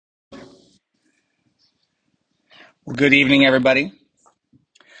Good evening, everybody.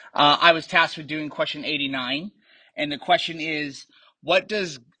 I was tasked with doing question 89, and the question is, what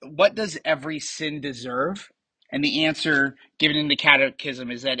does every sin deserve? And the answer given in the Catechism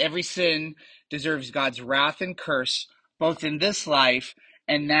is that every sin deserves God's wrath and curse, both in this life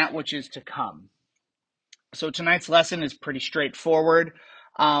and that which is to come. So tonight's lesson is pretty straightforward,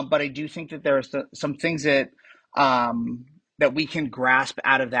 but I do think that there are some things that we can grasp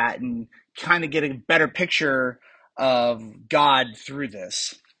out of that and kind of get a better picture of God through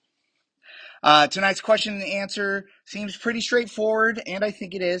this. Tonight's question and answer seems pretty straightforward, and I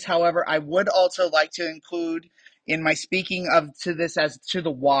think it is. However, I would also like to include in my speaking of to this as to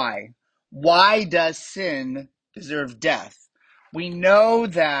the why. Why does sin deserve death? We know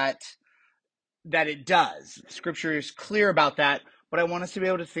that it does. Scripture is clear about that, but I want us to be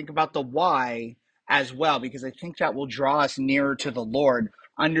able to think about the why as well, because I think that will draw us nearer to the Lord,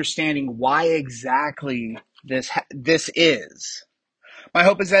 understanding why exactly this is. My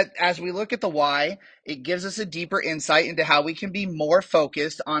hope is that as we look at the why, it gives us a deeper insight into how we can be more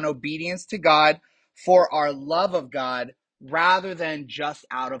focused on obedience to God for our love of God rather than just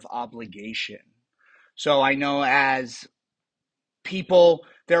out of obligation. So I know as people,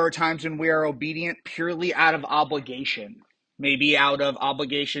 there are times when we are obedient purely out of obligation, maybe out of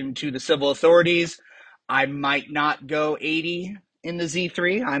obligation to the civil authorities. I might not go 80 in the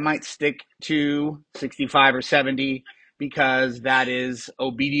Z3. I might stick to 65 or 70 because that is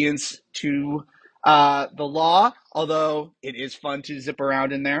obedience to the law, although it is fun to zip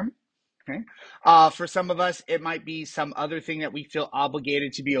around in there. Okay. For some of us, it might be some other thing that we feel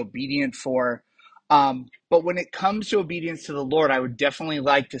obligated to be obedient for. But when it comes to obedience to the Lord, I would definitely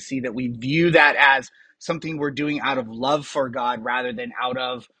like to see that we view that as something we're doing out of love for God rather than out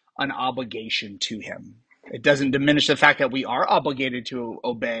of an obligation to Him. It doesn't diminish the fact that we are obligated to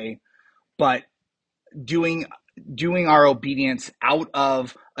obey, but doing our obedience out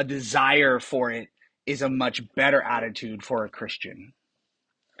of a desire for it is a much better attitude for a Christian.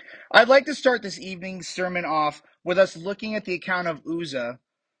 I'd like to start this evening's sermon off with us looking at the account of Uzzah.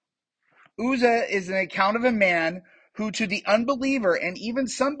 Uzzah is an account of a man who, to the unbeliever and even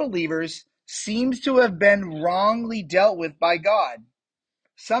some believers, seems to have been wrongly dealt with by God.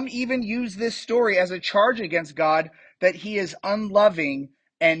 Some even use this story as a charge against God that he is unloving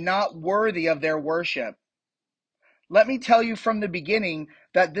and not worthy of their worship. Let me tell you from the beginning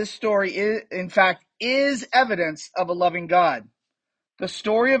that this story is, in fact, is evidence of a loving God. The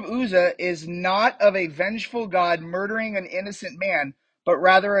story of Uzzah is not of a vengeful God murdering an innocent man, but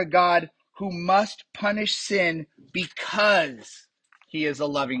rather a God who must punish sin because he is a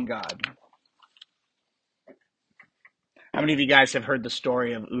loving God. How many of you guys have heard the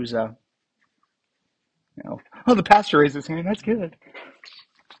story of Uzzah? Oh, the pastor raised his hand. That's good.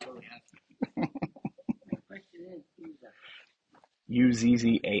 Uzzah.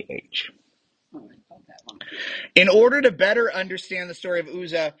 In order to better understand the story of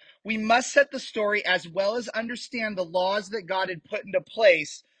Uzzah, we must set the story as well as understand the laws that God had put into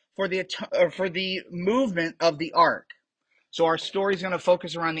place for the movement of the ark. So our story is going to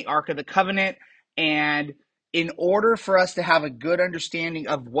focus around the Ark of the Covenant, and in order for us to have a good understanding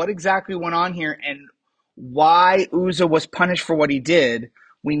of what exactly went on here and why Uzzah was punished for what he did,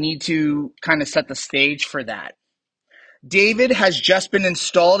 we need to kind of set the stage for that. David has just been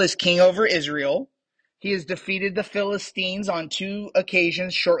installed as king over Israel. He has defeated the Philistines on 2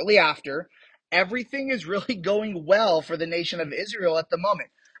 occasions shortly after. Everything is really going well for the nation of Israel at the moment.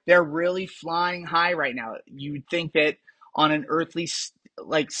 They're really flying high right now. You'd think that on an earthly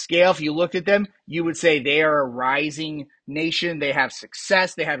scale, if you looked at them, you would say they are a rising nation. They have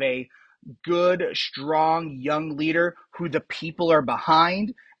success. They have a good, strong, young leader who the people are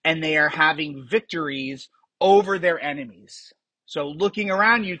behind, and they are having victories over their enemies. So looking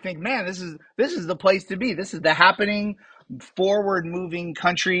around, you think, man, this is the place to be. This is the happening, forward-moving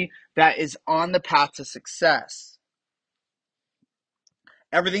country that is on the path to success.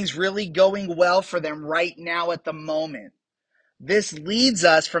 Everything's really going well for them right now at the moment. This leads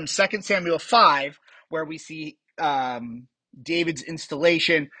us from 2 Samuel 5, where we see David's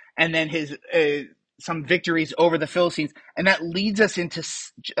installation and then his some victories over the Philistines. And that leads us into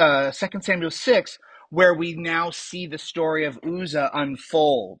 2 Samuel 6, where we now see the story of Uzzah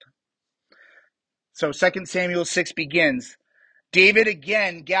unfold. So 2 Samuel 6 begins. David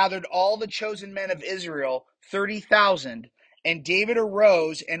again gathered all the chosen men of Israel, 30,000, and David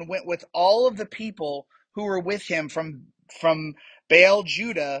arose and went with all of the people who were with him from Baal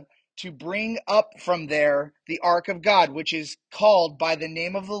Judah to bring up from there the ark of God, which is called by the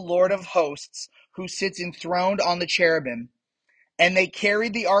name of the Lord of hosts, who sits enthroned on the cherubim. And they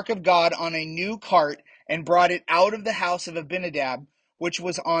carried the ark of God on a new cart and brought it out of the house of Abinadab, which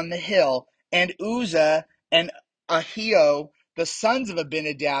was on the hill. And Uzzah and Ahio, the sons of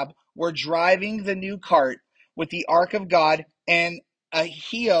Abinadab, were driving the new cart with the ark of God, and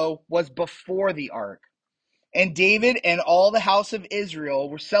Ahio was before the ark. And David and all the house of Israel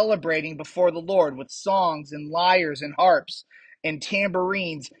were celebrating before the Lord with songs and lyres and harps and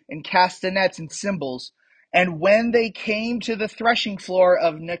tambourines and castanets and cymbals. And when they came to the threshing floor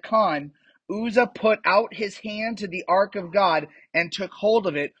of Nacon, Uzzah put out his hand to the ark of God and took hold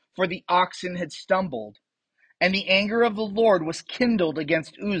of it, for the oxen had stumbled. And the anger of the Lord was kindled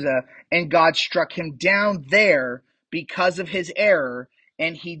against Uzzah, and God struck him down there because of his error,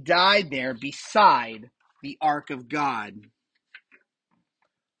 and he died there beside the ark of God.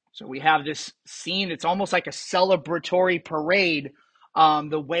 So we have this scene. It's almost like a celebratory parade,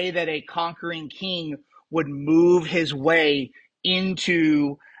 the way that a conquering king would move his way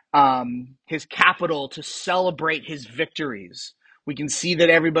into his capital to celebrate his victories. We can see that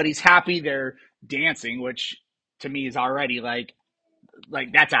everybody's happy. They're dancing, which to me is already like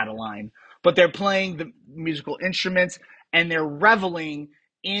that's out of line. But they're playing the musical instruments and they're reveling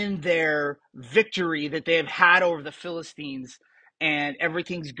in their victory that they have had over the Philistines, and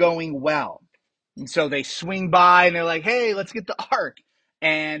everything's going well. And so they swing by and they're like, "Hey, let's get the ark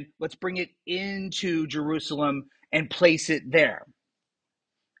and let's bring it into Jerusalem and place it there."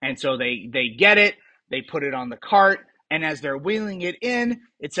 And so they get it, they put it on the cart, and as they're wheeling it in,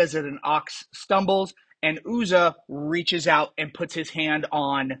 it says that an ox stumbles, and Uzzah reaches out and puts his hand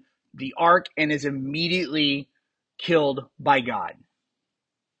on the ark and is immediately killed by God.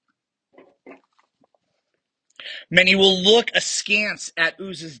 Many will look askance at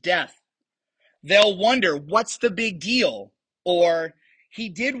Uzzah's death. They'll wonder, what's the big deal? Or, he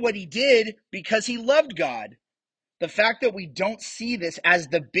did what he did because he loved God. The fact that we don't see this as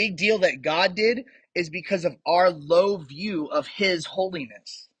the big deal that God did is because of our low view of his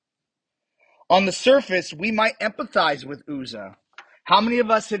holiness. On the surface, we might empathize with Uzzah. How many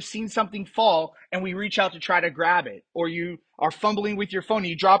of us have seen something fall and we reach out to try to grab it? Or you are fumbling with your phone and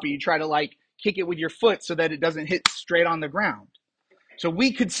you drop it, you try to kick it with your foot so that it doesn't hit straight on the ground. So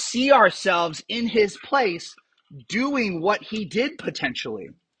we could see ourselves in his place doing what he did potentially.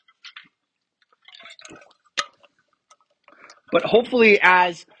 But hopefully,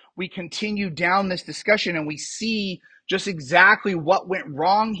 as we continue down this discussion and we see just exactly what went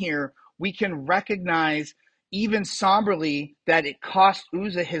wrong here, we can recognize even somberly that it cost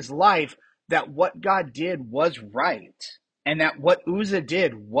Uzzah his life, that what God did was right, and that what Uzzah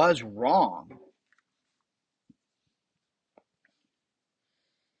did was wrong.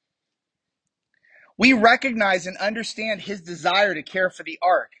 We recognize and understand his desire to care for the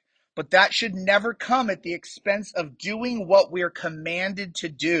ark, but that should never come at the expense of doing what we are commanded to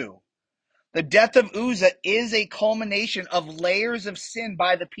do. The death of Uzzah is a culmination of layers of sin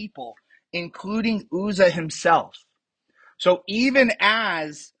by the people, including Uzzah himself. So even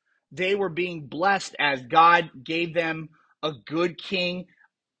as they were being blessed, as God gave them a good king,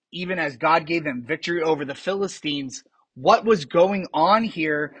 even as God gave them victory over the Philistines, what was going on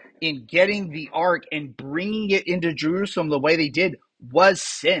here in getting the ark and bringing it into Jerusalem the way they did was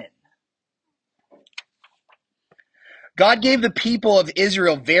sin. God gave the people of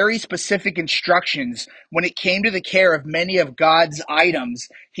Israel very specific instructions when it came to the care of many of God's items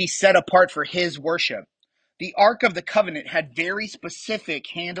he set apart for his worship. The Ark of the Covenant had very specific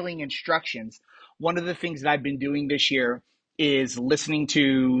handling instructions. One of the things that I've been doing this year is listening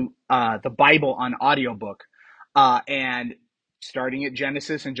to the Bible on audiobook, and starting at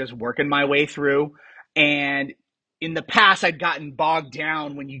Genesis and just working my way through. And in the past, I'd gotten bogged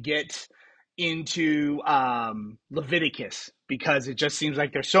down when you get into Leviticus, because it just seems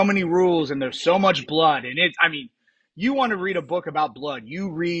like there's so many rules and there's so much blood. And you want to read a book about blood,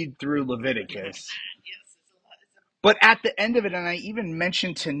 you read through Leviticus. But at the end of it, and I even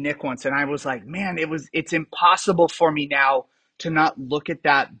mentioned to Nick once, and I was like, man, it's impossible for me now to not look at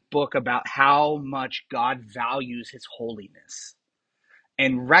that book about how much God values his holiness,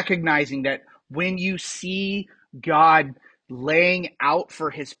 and recognizing that when you see God laying out for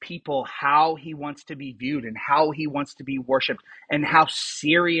his people how he wants to be viewed and how he wants to be worshiped and how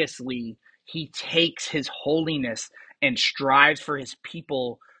seriously he takes his holiness and strives for his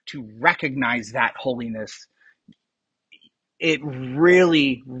people to recognize that holiness, it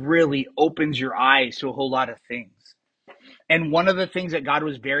really, really opens your eyes to a whole lot of things. And one of the things that God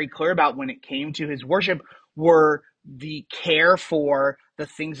was very clear about when it came to his worship were the care for the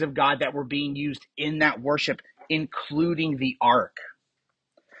things of God that were being used in that worship, including the ark.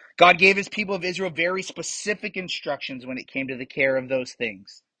 God gave his people of Israel very specific instructions when it came to the care of those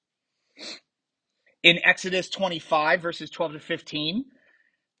things. In Exodus 25, verses 12 to 15,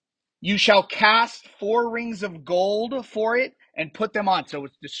 you shall cast 4 rings of gold for it and put them on. So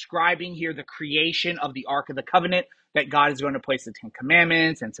it's describing here the creation of the Ark of the Covenant, that God is going to place the Ten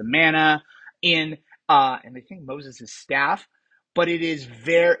Commandments and some manna in, and I think Moses' staff. But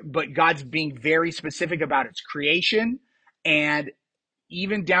but God's being very specific about its creation, and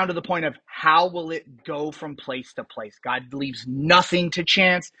even down to the point of how will it go from place to place. God leaves nothing to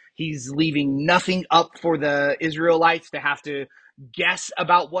chance. He's leaving nothing up for the Israelites to have to guess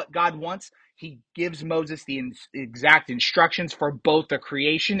about what God wants. He gives Moses the exact instructions for both the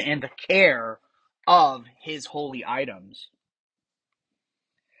creation and the care of his holy items.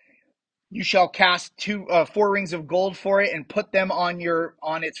 You shall cast 4 rings of gold for it and put them on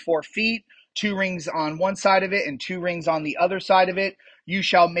its 4 feet, 2 rings on one side of it and 2 rings on the other side of it. You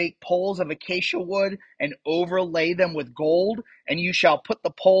shall make poles of acacia wood and overlay them with gold, and you shall put the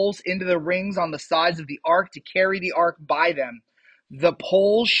poles into the rings on the sides of the ark to carry the ark by them. The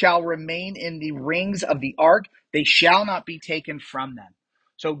poles shall remain in the rings of the ark, they shall not be taken from them.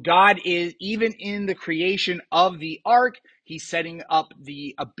 So God is, even in the creation of the ark, he's setting up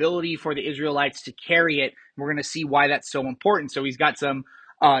the ability for the Israelites to carry it. We're going to see why that's so important. So he's got some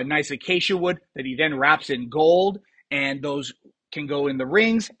nice acacia wood that he then wraps in gold, and those can go in the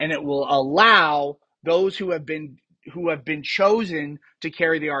rings, and it will allow those who have been chosen to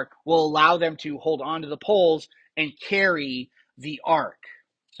carry the ark, will allow them to hold on to the poles and carry the ark.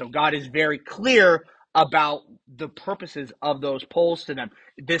 So God is very clear about the purposes of those poles to them.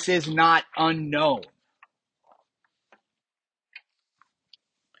 This is not unknown.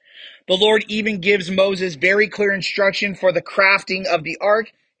 The Lord even gives Moses very clear instruction for the crafting of the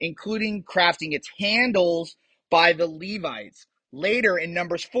ark, including crafting its handles by the Levites. Later in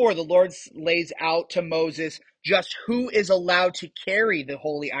Numbers 4, the Lord lays out to Moses just who is allowed to carry the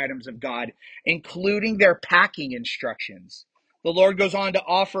holy items of God, including their packing instructions. The Lord goes on to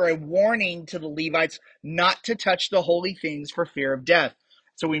offer a warning to the Levites not to touch the holy things for fear of death.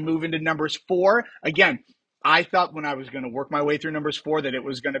 So we move into Numbers 4. Again, I thought when I was going to work my way through Numbers 4 that it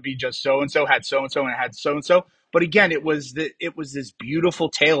was going to be just so and so had so and so and it had so and so. But again, it was this beautiful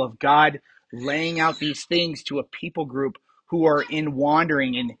tale of God laying out these things to a people group who are in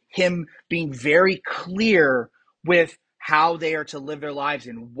wandering, and him being very clear with how they are to live their lives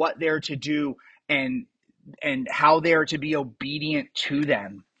and what they're to do, and how they are to be obedient to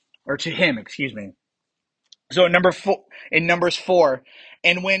them, or to him, excuse me. So in Numbers 4,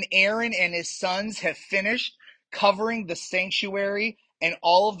 and when Aaron and his sons have finished covering the sanctuary and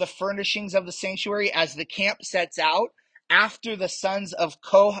all of the furnishings of the sanctuary as the camp sets out, after the sons of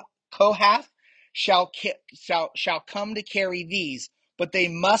Kohath shall come to carry these, but they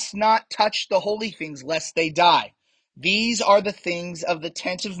must not touch the holy things lest they die. These are the things of the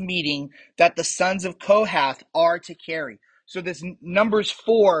tent of meeting that the sons of Kohath are to carry. So this Numbers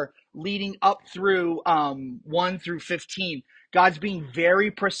 4 leading up through 1 through 15, God's being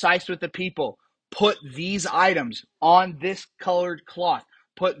very precise with the people. Put these items on this colored cloth.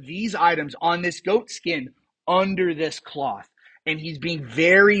 Put these items on this goat skin under this cloth. And he's being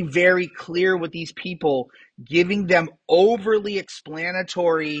very, very clear with these people, giving them overly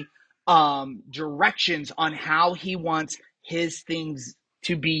explanatory directions on how he wants his things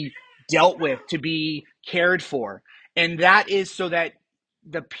to be dealt with, to be cared for. And that is so that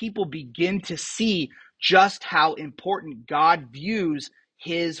the people begin to see just how important God views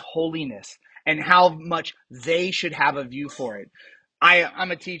his holiness and how much they should have a view for it.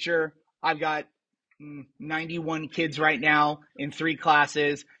 I'm a teacher. I've got 91 kids right now in 3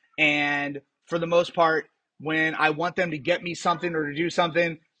 classes. And for the most part, when I want them to get me something or to do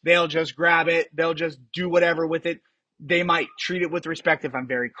something, they'll just grab it. They'll just do whatever with it. They might treat it with respect if I'm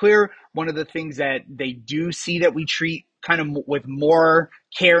very clear. One of the things that they do see that we treat kind of with more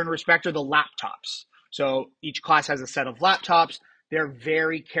care and respect are the laptops. So each class has a set of laptops. They're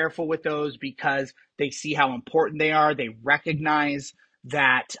very careful with those because they see how important they are. They recognize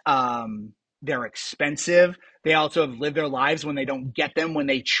that they're expensive. They also have lived their lives when they don't get them, when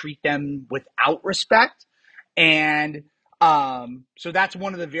they treat them without respect. And so that's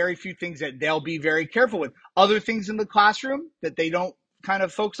one of the very few things that they'll be very careful with. Other things in the classroom that they don't kind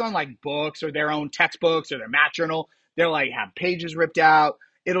of focus on, like books or their own textbooks or their math journal, they'll like have pages ripped out.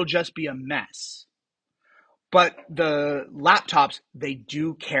 It'll just be a mess. But the laptops, they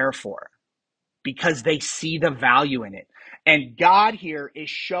do care for because they see the value in it. And God here is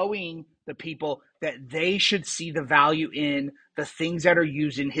showing the people that they should see the value in the things that are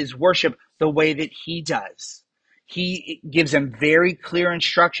used in his worship the way that he does. He gives them very clear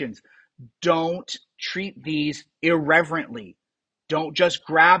instructions. Don't treat these irreverently. Don't just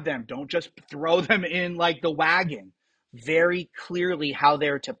grab them. Don't just throw them in like the wagon. Very clearly how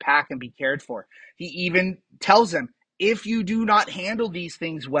they're to pack and be cared for. He even tells them, if you do not handle these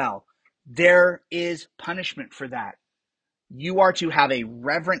things well, there is punishment for that. You are to have a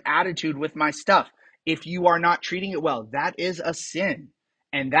reverent attitude with my stuff. If you are not treating it well, that is a sin.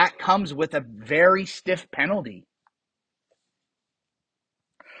 And that comes with a very stiff penalty.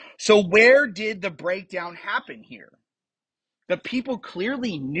 So, where did the breakdown happen here? The people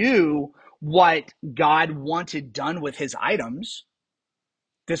clearly knew what God wanted done with his items.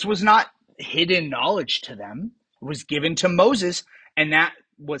 This was not hidden knowledge to them. It was given to Moses, and that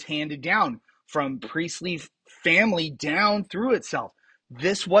was handed down from priestly family down through itself.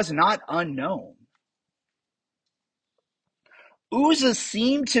 This was not unknown. Uzzah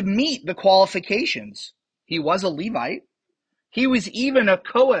seemed to meet the qualifications. He was a Levite. He was even a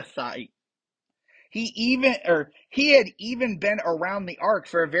Kohathite. He had even been around the ark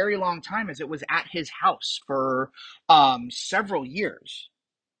for a very long time, as it was at his house for several years.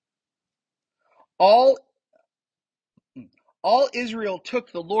 All all Israel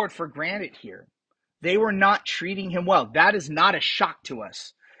took the Lord for granted here. They were not treating him well. That is not a shock to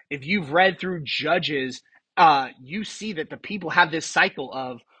us. If you've read through Judges, you see that the people have this cycle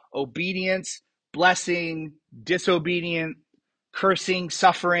of obedience, blessing, disobedient, cursing,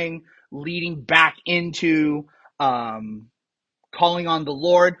 suffering, leading back into calling on the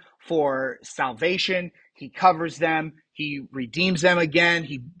Lord for salvation. He covers them. He redeems them again.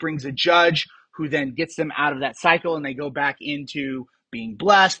 He brings a judge who then gets them out of that cycle, and they go back into being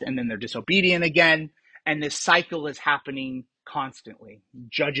blessed, and then they're disobedient again. And this cycle is happening constantly.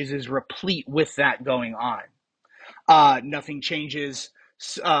 Judges is replete with that going on. Nothing changes.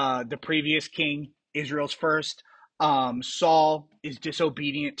 The previous king, Israel's first, Saul, is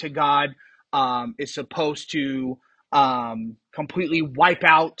disobedient to God, is supposed to completely wipe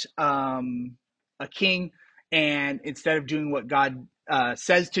out a king. And instead of doing what God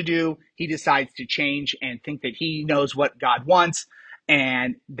says to do, he decides to change and think that he knows what God wants.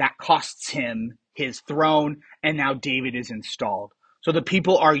 And that costs him his throne. And now David is installed. So the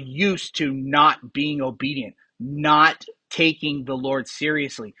people are used to not being obedient, not taking the Lord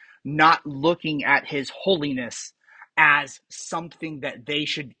seriously, not looking at his holiness as something that they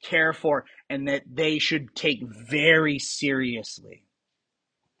should care for and that they should take very seriously.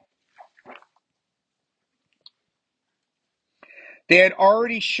 They had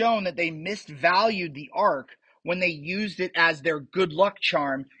already shown that they misvalued the ark when they used it as their good luck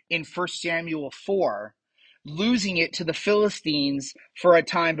charm in 1 Samuel 4, losing it to the Philistines for a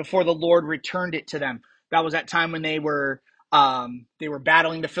time before the Lord returned it to them. That was that time when they were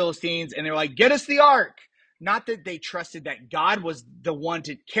battling the Philistines, and they were like, "Get us the ark." Not that they trusted that God was the one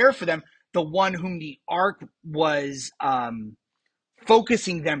to care for them, the one whom the ark was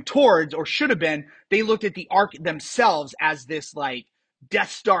focusing them towards, or should have been. They looked at the ark themselves as this like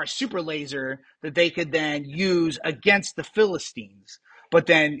Death Star super laser that they could then use against the Philistines. But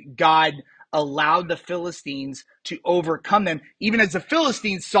then God allowed the Philistines to overcome them, even as the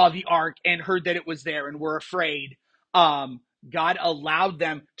Philistines saw the ark and heard that it was there and were afraid. God allowed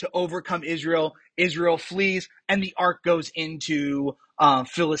them to overcome Israel. Israel flees, and the ark goes into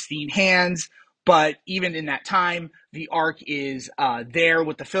Philistine hands. But even in that time, the ark is there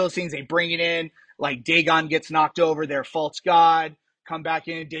with the Philistines. They bring it in. Like Dagon gets knocked over, their false god. Come back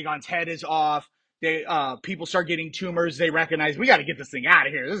in. Dagon's head is off. People start getting tumors. They recognize, we got to get this thing out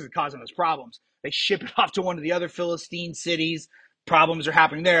of here. This is causing us problems. They ship it off to one of the other Philistine cities. Problems are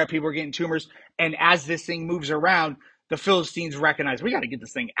happening there. People are getting tumors. And as this thing moves around, the Philistines recognize, we got to get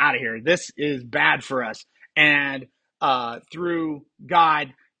this thing out of here. This is bad for us. And through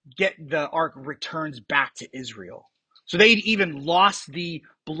God, get the ark returns back to Israel. So they'd even lost the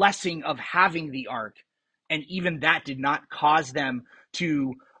blessing of having the ark, and even that did not cause them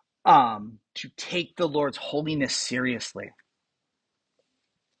to take the Lord's holiness seriously.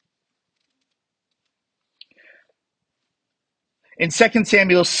 In 2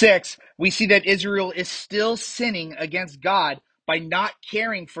 Samuel 6, we see that Israel is still sinning against God by not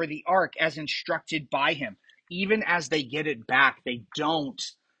caring for the ark as instructed by him. Even as they get it back, they don't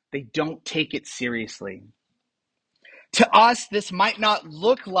take it seriously. To us, this might not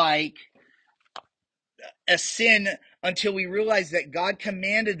look like a sin until we realize that God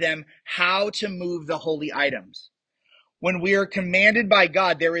commanded them how to move the holy items. When we are commanded by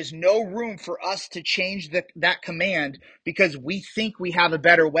God, there is no room for us to change that command because we think we have a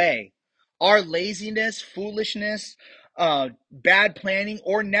better way. Our laziness, foolishness, bad planning,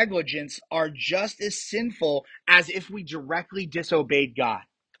 or negligence are just as sinful as if we directly disobeyed God.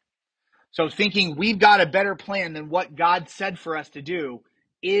 So thinking we've got a better plan than what God said for us to do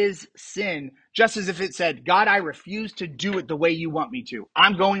is sin, just as if it said, God, I refuse to do it the way you want me to.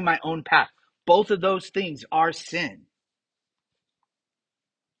 I'm going my own path. Both of those things are sin.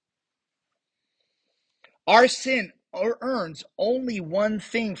 Our sin earns only one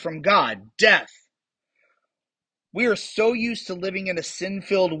thing from God, death. We are so used to living in a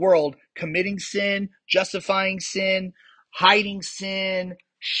sin-filled world, committing sin, justifying sin, hiding sin,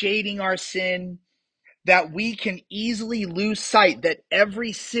 shading our sin, that we can easily lose sight that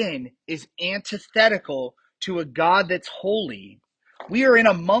every sin is antithetical to a God that's holy. We are in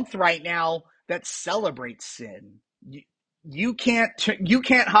a month right now that celebrates sin. You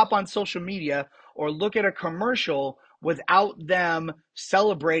can't hop on social media or look at a commercial without them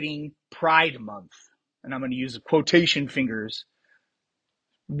celebrating Pride Month. And I'm going to use quotation fingers.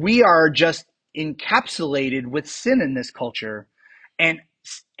 We are just encapsulated with sin in this culture, and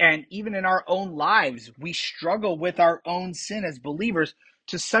even in our own lives we struggle with our own sin as believers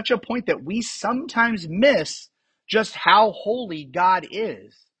to such a point that we sometimes miss just how holy God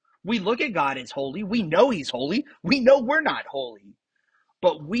is. We look at God as holy, we know he's holy, we know we're not holy,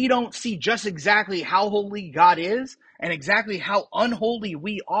 but we don't see just exactly how holy God is and exactly how unholy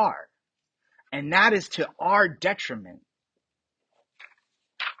we are, and that is to our detriment.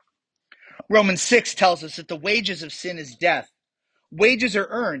 Romans 6 tells us that the wages of sin is death. Wages are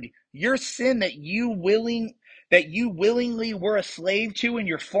earned. Your sin that you willingly were a slave to in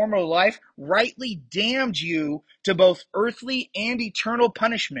your former life rightly damned you to both earthly and eternal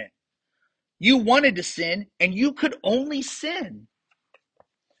punishment. You wanted to sin, and you could only sin.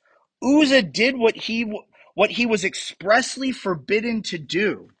 Uzzah did what he was expressly forbidden to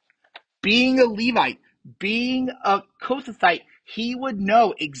do. Being a Levite, being a Kohathite, he would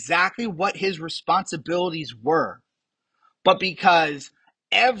know exactly what his responsibilities were. But because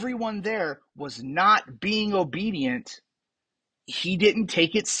everyone there was not being obedient, he didn't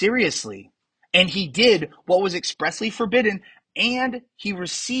take it seriously. And he did what was expressly forbidden, and he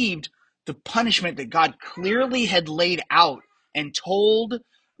received the punishment that God clearly had laid out and told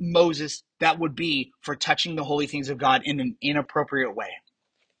Moses that would be for touching the holy things of God in an inappropriate way.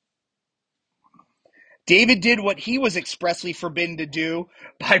 David did what he was expressly forbidden to do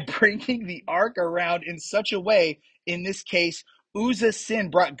by bringing the ark around in such a way, in this case, Uzzah's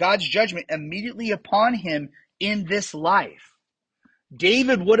sin brought God's judgment immediately upon him in this life.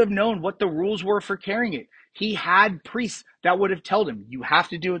 David would have known what the rules were for carrying it. He had priests that would have told him, you have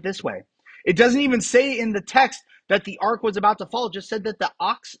to do it this way. It doesn't even say in the text that the ark was about to fall. It just said that the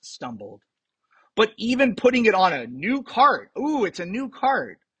ox stumbled. But even putting it on a new cart, ooh, it's a new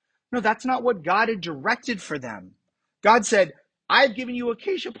cart. No, that's not what God had directed for them. God said, I've given you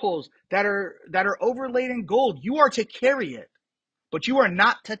acacia poles that are overlaid in gold. You are to carry it, but you are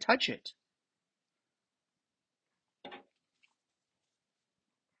not to touch it.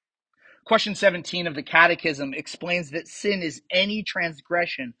 Question 17 of the Catechism explains that sin is any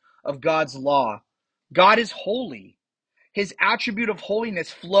transgression of God's law. God is holy. His attribute of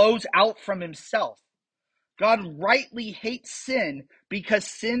holiness flows out from himself. God rightly hates sin because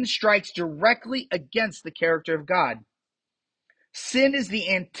sin strikes directly against the character of God. Sin is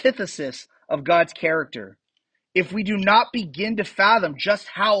the antithesis of God's character. If we do not begin to fathom just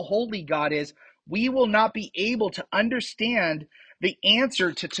how holy God is, we will not be able to understand the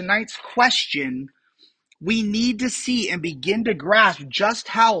answer to tonight's question. We need to see and begin to grasp just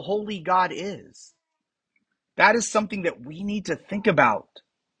how holy God is. That is something that we need to think about.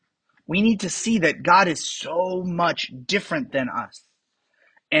 We need to see that God is so much different than us.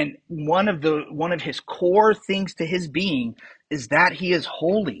 And one of his core things to his being is that he is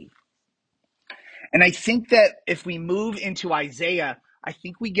holy. And I think that if we move into Isaiah, I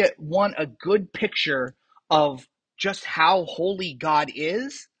think we get a good picture of just how holy God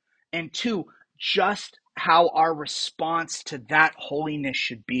is, and two, just how our response to that holiness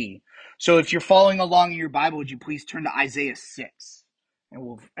should be. So if you're following along in your Bible, would you please turn to Isaiah 6,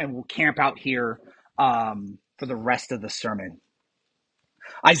 and we'll camp out here for the rest of the sermon.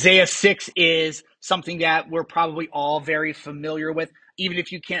 Isaiah 6 is something that we're probably all very familiar with. Even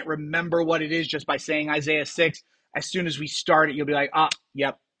if you can't remember what it is just by saying Isaiah 6, as soon as we start it, you'll be like,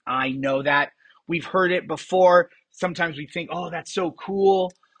 yep, I know that. We've heard it before. Sometimes we think, oh, that's so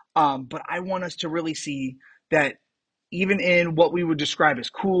cool. But I want us to really see that even in what we would describe as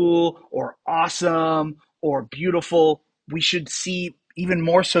cool or awesome or beautiful, we should see even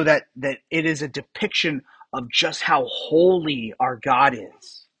more so that it is a depiction of just how holy our God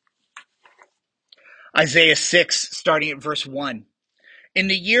is. Isaiah 6, starting at verse 1. In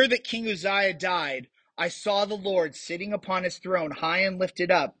the year that King Uzziah died, I saw the Lord sitting upon his throne, high and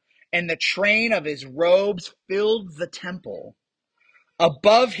lifted up, and the train of his robes filled the temple.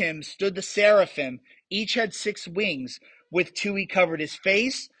 Above him stood the seraphim. Each had 6 wings. With 2 he covered his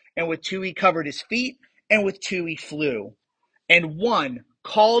face, and with 2 he covered his feet, and with 2 he flew. And one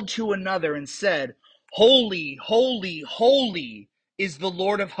called to another and said, Holy, holy, holy is the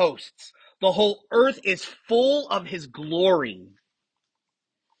Lord of hosts. The whole earth is full of his glory.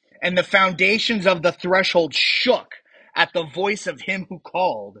 And the foundations of the threshold shook at the voice of him who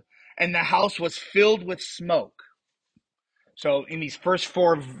called, and the house was filled with smoke. So in these first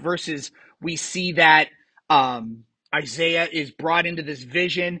 4 verses, we see that Isaiah is brought into this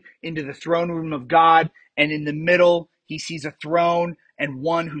vision, into the throne room of God, and in the middle, he sees a throne and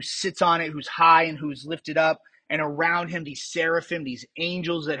one who sits on it, who's high and who's lifted up, and around him, these seraphim, these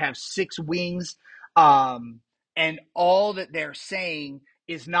angels that have 6 wings, and all that they're saying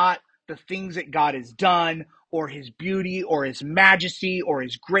is not the things that God has done, or his beauty, or his majesty, or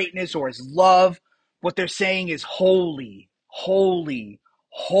his greatness, or his love. What they're saying is holy, holy,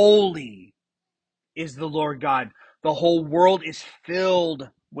 holy is the Lord God. The whole world is filled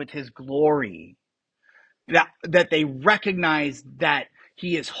with his glory. That they recognize that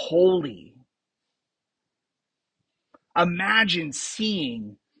he is holy. Imagine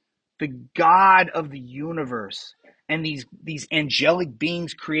seeing the God of the universe and these angelic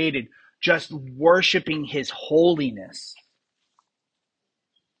beings created just worshiping his holiness.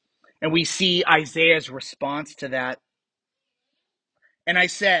 And we see Isaiah's response to that. And I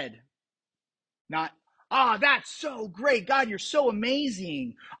said, not, that's so great. God, you're so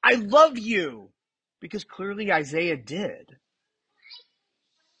amazing. I love you. Because clearly Isaiah did.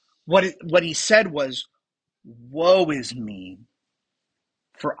 What he said was, woe is me,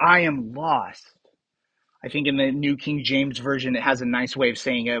 for I am lost. I think in the New King James Version, it has a nice way of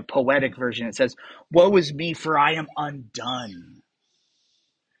saying it, a poetic version. It says, woe is me, for I am undone.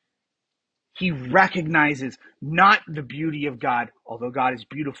 He recognizes not the beauty of God, although God is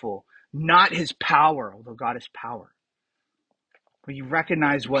beautiful, not his power, although God is power. What he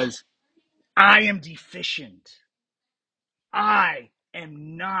recognized was, I am deficient. I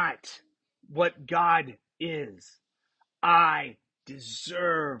am not what God is. I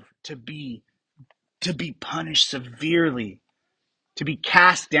deserve to be punished severely, to be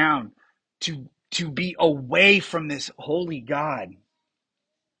cast down, to be away from this holy God.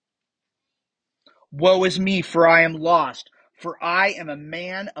 Woe is me, for I am lost, for I am a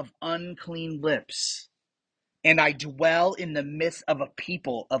man of unclean lips, and I dwell in the midst of a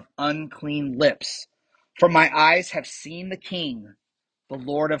people of unclean lips. For my eyes have seen the King, the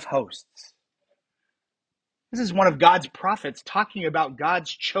Lord of hosts. This is one of God's prophets talking about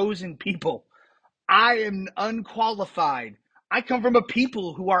God's chosen people. I am unqualified. I come from a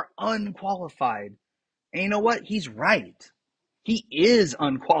people who are unqualified. And you know what? He's right. He is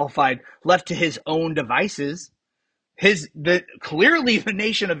unqualified, left to his own devices. Clearly the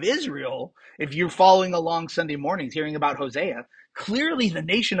nation of Israel, if you're following along Sunday mornings hearing about Hosea, clearly the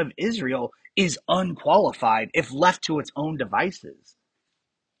nation of Israel is unqualified if left to its own devices.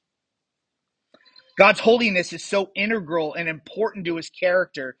 God's holiness is so integral and important to his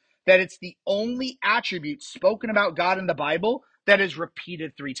character that it's the only attribute spoken about God in the Bible that is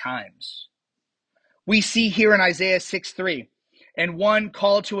repeated 3 times. We see here in Isaiah 6:3, and one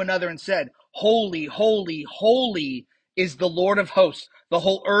called to another and said, Holy, holy, holy is the Lord of hosts. The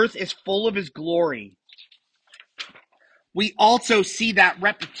whole earth is full of his glory. We also see that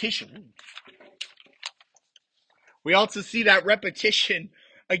repetition.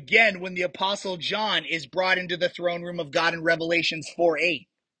 Again when the Apostle John is brought into the throne room of God in Revelations 4:8.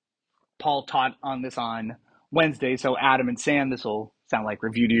 Paul taught on this on Wednesday, so Adam and Sam, this will sound like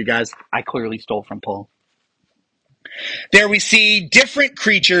review to you guys. I clearly stole from Paul. There we see different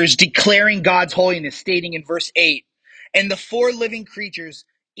creatures declaring God's holiness, stating in verse 8, and the 4 living creatures,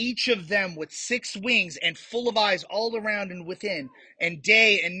 each of them with 6 wings and full of eyes all around and within, and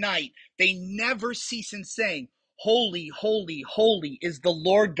day and night, they never cease in saying, Holy, holy, holy is the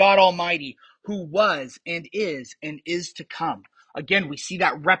Lord God Almighty, who was and is to come. Again, we see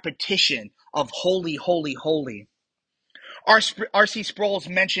that repetition of holy, holy, holy. R.C. Sproul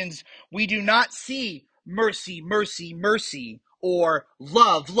mentions, we do not see mercy, mercy, mercy, or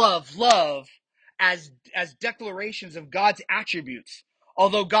love, love, love as declarations of God's attributes,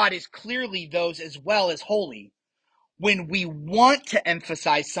 although God is clearly those as well as holy. When we want to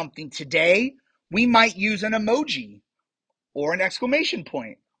emphasize something today, we might use an emoji or an exclamation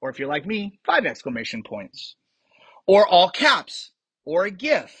point, or if you're like me, 5 exclamation points, or all caps, or a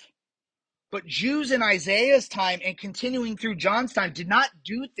GIF. But Jews in Isaiah's time and continuing through John's time did not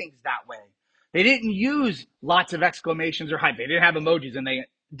do things that way. They didn't use lots of exclamations or hype. They didn't have emojis, and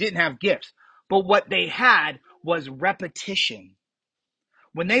didn't have gifts, but what they had was repetition.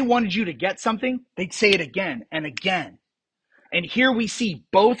 When they wanted you to get something, they'd say it again and again. And here we see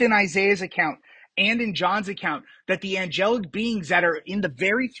both in Isaiah's account and in John's account that the angelic beings that are in the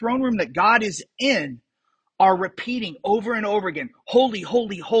very throne room that God is in are repeating over and over again, holy,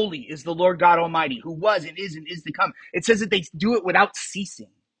 holy, holy is the Lord God Almighty, who was and is to come. It says that they do it without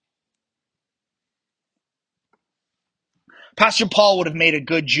ceasing. Pastor Paul would have made a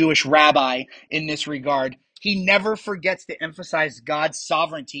good Jewish rabbi in this regard. He never forgets to emphasize God's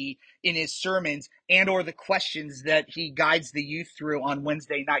sovereignty in his sermons and or the questions that he guides the youth through on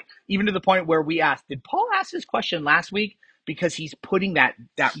Wednesday night, even to the point where we asked, did Paul ask this question last week? Because he's putting that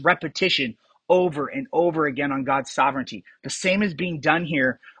repetition over and over again on God's sovereignty. The same is being done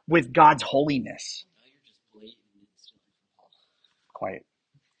here with God's holiness. Quiet.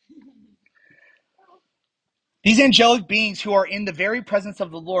 These angelic beings who are in the very presence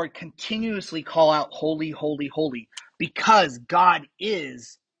of the Lord continuously call out, holy, holy, holy, because God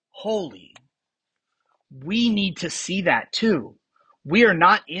is holy. We need to see that too. We are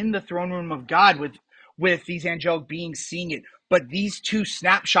not in the throne room of God with these angelic beings seeing it, but these two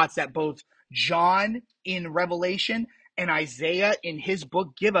snapshots that both John in Revelation and Isaiah in his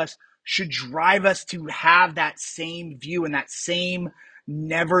book give us should drive us to have that same view and that same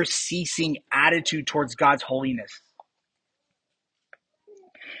never ceasing attitude towards God's holiness.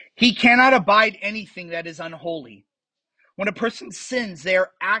 He cannot abide anything that is unholy. When a person sins, they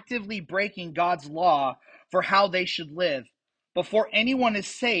are actively breaking God's law for how they should live. Before anyone is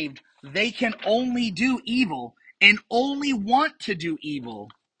saved, they can only do evil and only want to do evil.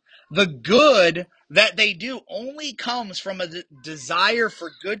 The good that they do only comes from a desire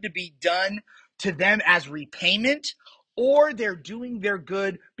for good to be done to them as repayment, or they're doing their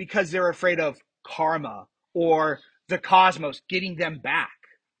good because they're afraid of karma or the cosmos getting them back.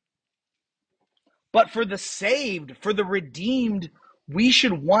 But for the saved, for the redeemed, we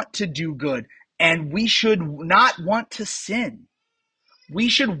should want to do good and we should not want to sin. We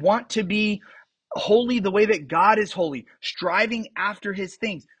should want to be holy the way that God is holy, striving after his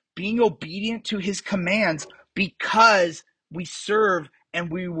things, being obedient to his commands because we serve and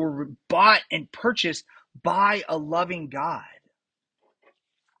we were bought and purchased by a loving God.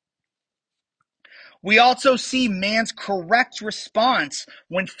 We also see man's correct response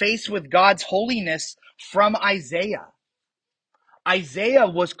when faced with God's holiness from Isaiah. Isaiah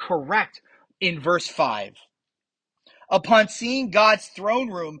was correct in verse 5. Upon seeing God's throne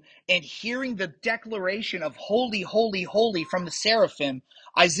room and hearing the declaration of holy, holy, holy from the seraphim,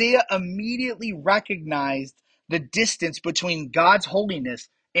 Isaiah immediately recognized the distance between God's holiness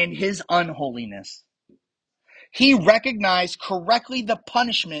and his unholiness. He recognized correctly the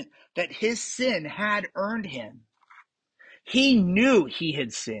punishment that his sin had earned him. He knew he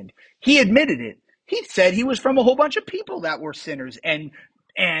had sinned. He admitted it. He said he was from a whole bunch of people that were sinners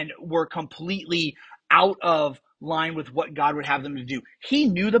and were completely out of line with what God would have them to do. He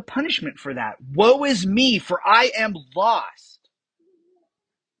knew the punishment for that. Woe is me, for I am lost.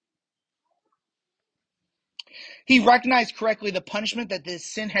 He recognized correctly the punishment that this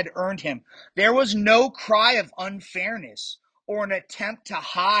sin had earned him. There was no cry of unfairness or an attempt to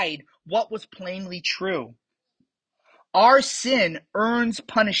hide what was plainly true. Our sin earns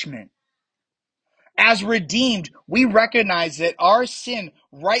punishment. As redeemed, we recognize that our sin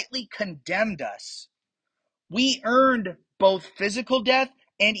rightly condemned us. We earned both physical death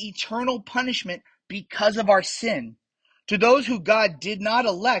and eternal punishment because of our sin. To those who God did not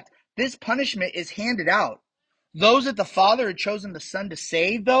elect, this punishment is handed out. Those that the Father had chosen the Son to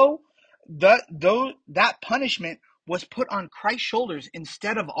save, though, that punishment was put on Christ's shoulders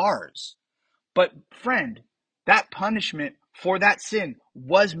instead of ours. But friend, that punishment for that sin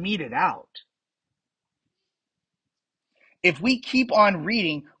was meted out. If we keep on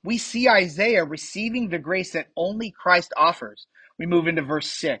reading, we see Isaiah receiving the grace that only Christ offers. We move into verse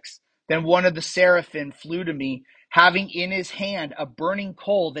 6. Then one of the seraphim flew to me, having in his hand a burning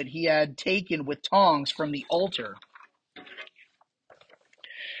coal that he had taken with tongs from the altar.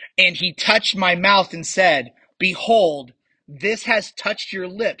 And he touched my mouth and said, Behold, this has touched your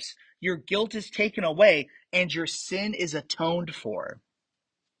lips. Your guilt is taken away, and your sin is atoned for.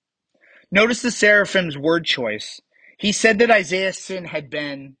 Notice the seraphim's word choice. He said that Isaiah's sin had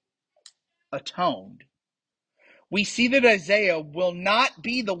been atoned. We see that Isaiah will not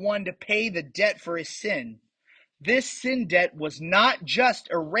be the one to pay the debt for his sin. This sin debt was not just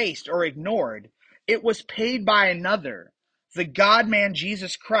erased or ignored. It was paid by another, the God-man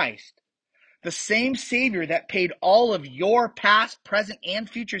Jesus Christ. The same Savior that paid all of your past, present, and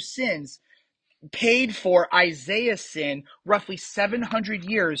future sins paid for Isaiah's sin roughly 700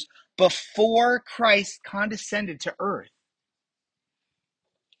 years before Christ condescended to earth.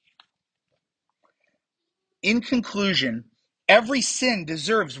 In conclusion, every sin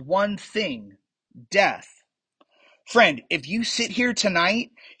deserves one thing: death. Friend, if you sit here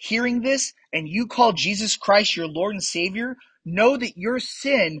tonight hearing this and you call Jesus Christ your Lord and Savior, know that your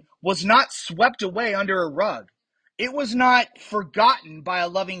sin was not swept away under a rug. It was not forgotten by a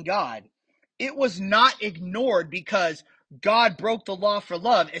loving God. It was not ignored because God broke the law for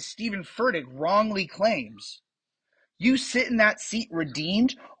love, as Stephen Furtick wrongly claims. You sit in that seat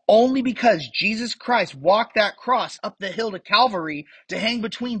redeemed only because Jesus Christ walked that cross up the hill to Calvary to hang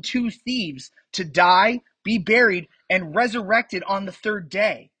between two thieves, to die, be buried, and resurrected on the third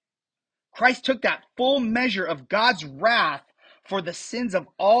day. Christ took that full measure of God's wrath for the sins of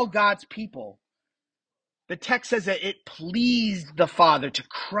all God's people. The text says that it pleased the Father to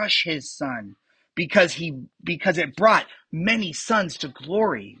crush his Son because it brought many sons to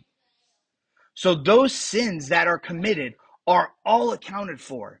glory. So those sins that are committed are all accounted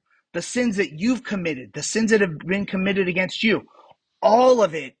for. The sins that you've committed, the sins that have been committed against you, all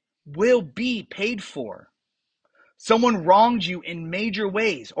of it will be paid for. Someone wronged you in major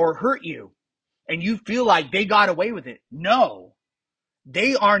ways or hurt you, and you feel like they got away with it. No,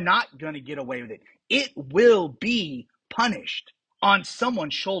 they are not going to get away with it. It will be punished on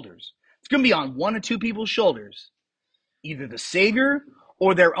someone's shoulders. It's going to be on one or two people's shoulders, either the Savior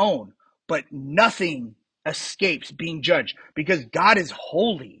or their own. But nothing escapes being judged because God is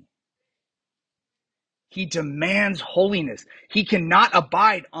holy. He demands holiness. He cannot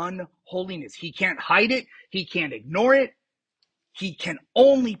abide unholiness. He can't hide it. He can't ignore it. He can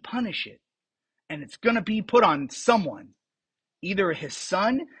only punish it. And it's going to be put on someone, either his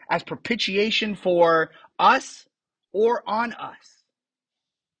Son as propitiation for us or on us.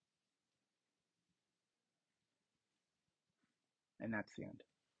 And that's the end.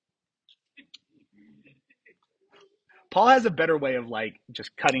 Paul has a better way of like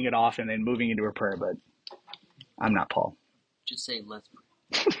just cutting it off and then moving into a prayer, but I'm not Paul. Just say let's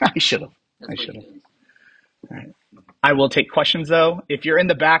I should have. That's I what should he have. does. All right. I will take questions though. If you're in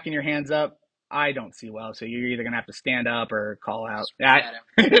the back and your hands up, I don't see well, so you're either gonna have to stand up or call out.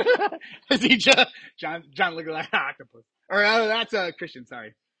 Is he just, John looking like an octopus? Or that's a Christian.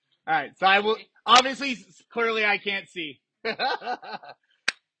 Sorry. All right. So I will obviously clearly I can't see, but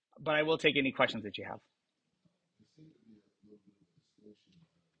I will take any questions that you have.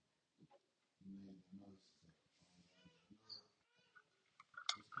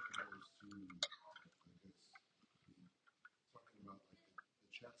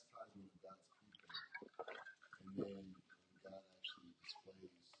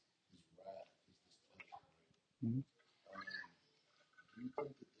 Mhm.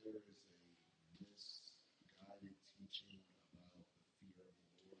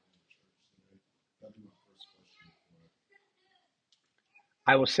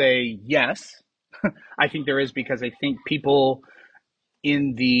 I will say yes. I think there is because I think people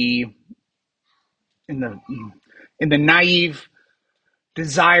in the in the in the naive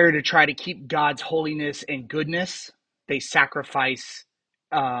desire to try to keep God's holiness and goodness, they sacrifice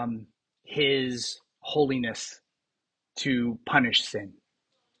His holiness to punish sin,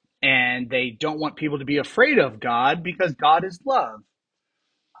 and they don't want people to be afraid of God because God is love.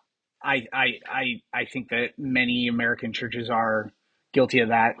 I think that many American churches are guilty of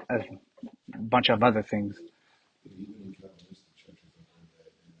that, a bunch of other things.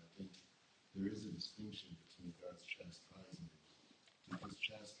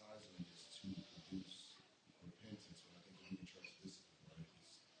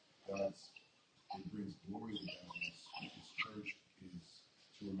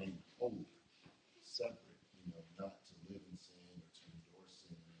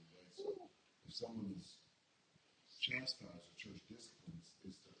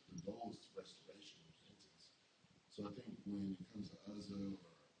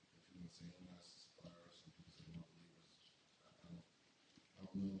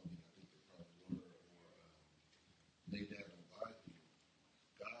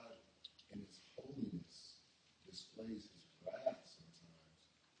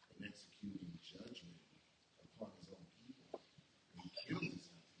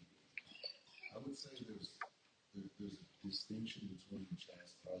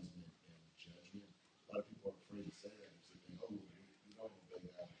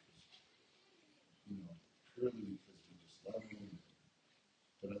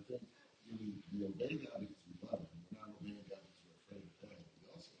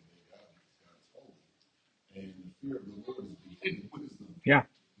 Yeah.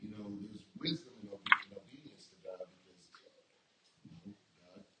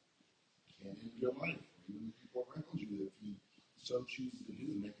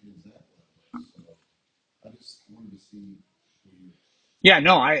 Yeah,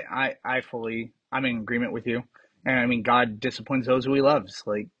 no, I'm in agreement with you. And I mean, God disciplines those who he loves.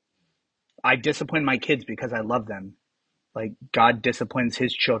 Like, I discipline my kids because I love them. Like, God disciplines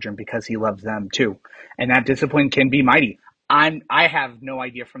his children because he loves them too. And that discipline can be mighty. I have no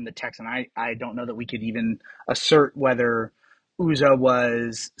idea from the text, and I don't know that we could even assert whether Uzzah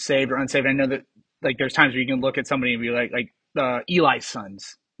was saved or unsaved. I know that, like, there's times where you can look at somebody and be like Eli's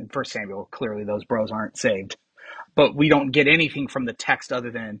sons in First Samuel. Clearly, those bros aren't saved, but we don't get anything from the text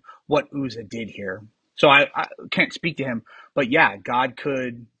other than what Uzzah did here. So I can't speak to him, but yeah, God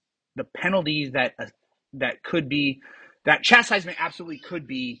could, the penalties that could be, that chastisement absolutely could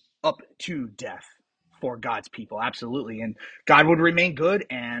be up to death for God's people, absolutely, and God would remain good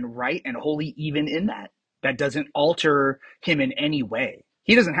and right and holy even in that. That doesn't alter him in any way.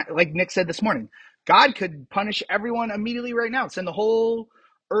 He doesn't like Nick said this morning. God could punish everyone immediately right now, send the whole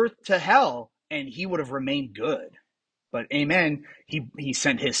earth to hell, and he would have remained good. But amen, he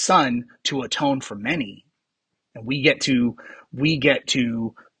sent his son to atone for many. And we get to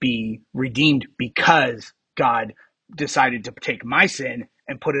be redeemed because God decided to take my sin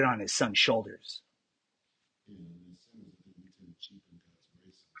and put it on his son's shoulders.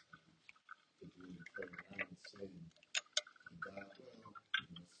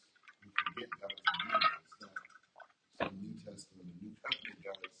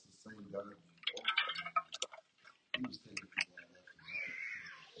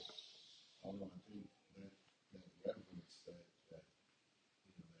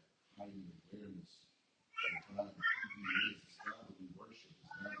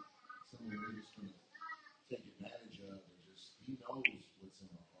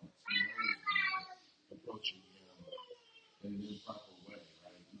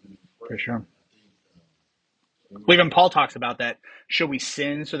 For sure. Well, even Paul talks about that. Should we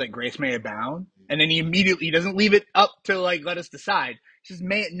sin so that grace may abound? And then he doesn't leave it up to like let us decide. He says,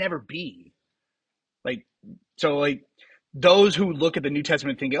 may it never be. Like, so like those who look at the New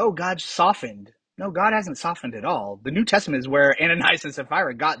Testament think, oh, God softened. No, God hasn't softened at all. The New Testament is where Ananias and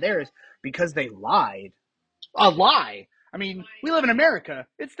Sapphira got theirs because they lied. A lie. I mean, we live in America.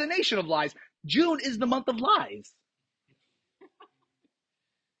 It's the nation of lies. June is the month of lies.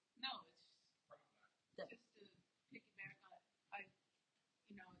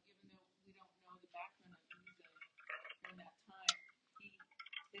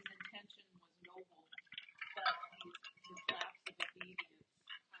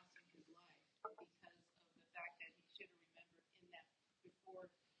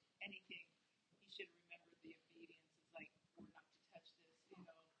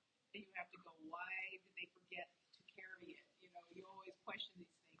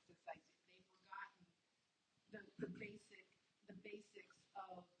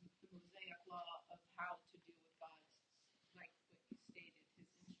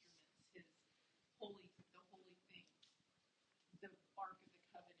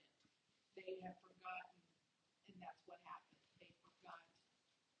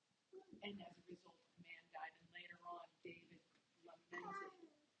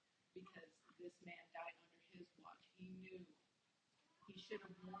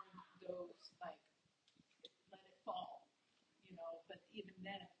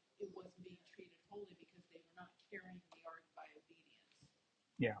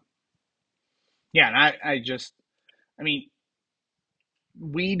 Yeah. Yeah. And I mean,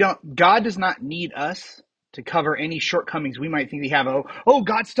 God does not need us to cover any shortcomings we might think we have. Oh,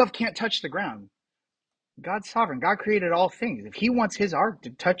 God's stuff can't touch the ground. God's sovereign. God created all things. If he wants his ark to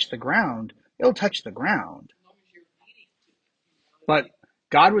touch the ground, it'll touch the ground. But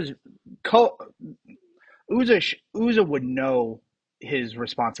God was, Uzzah would know his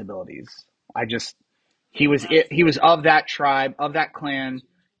responsibilities. I just, he was of that tribe, of that clan,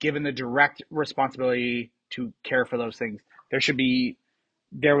 given the direct responsibility to care for those things.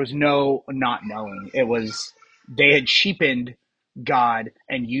 There was no not knowing. It was, they had cheapened God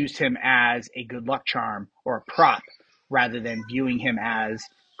and used him as a good luck charm or a prop rather than viewing him as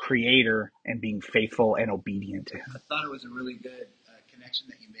creator and being faithful and obedient to him. I thought it was a really good connection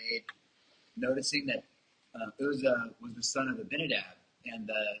that you made, noticing that Uzzah was the son of Abinadab, and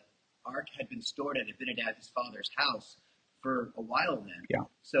the ark had been stored at Abinadab, his father's house, for a while then. Yeah.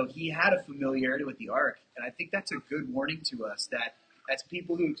 So he had a familiarity with the ark, and I think that's a good warning to us that as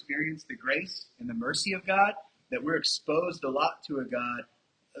people who experience the grace and the mercy of God, that we're exposed a lot to a God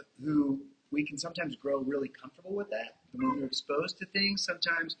who we can sometimes grow really comfortable with that. And when you're exposed to things,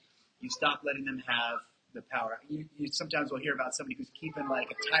 sometimes you stop letting them have the power. You sometimes will hear about somebody who's keeping like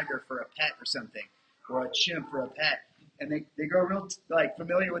a tiger for a pet or something, or a chimp for a pet, and they grow real like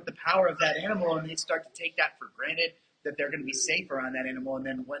familiar with the power of that animal, and they start to take that for granted that they're going to be safe around that animal. And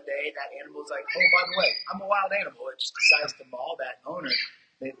then one day that animal's like, oh, by the way, I'm a wild animal. It just decides to maul that owner.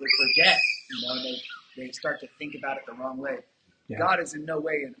 They forget, and they start to think about it the wrong way. Yeah. God is in no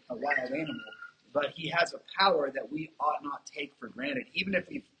way a wild animal, but he has a power that we ought not take for granted, even if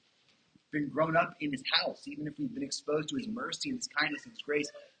we've been grown up in his house, even if we've been exposed to his mercy and his kindness and his grace,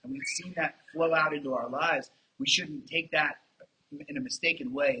 and we've seen that flow out into our lives. We shouldn't take that in a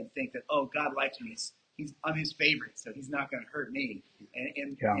mistaken way and think that, oh, God likes me. I'm his favorite, so he's not going to hurt me.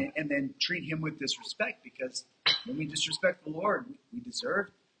 And then treat him with disrespect, because when we disrespect the Lord, we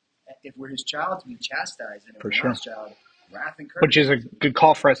deserve, if we're his child, to be chastised. And if we're not his child, wrath and curse. Which is a good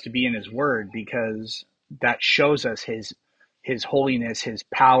call for us to be in his word, because that shows us his holiness, his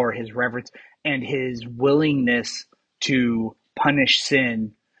power, his reverence, and his willingness to punish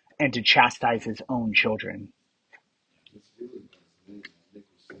sin and to chastise his own children. It's really amazing. Nick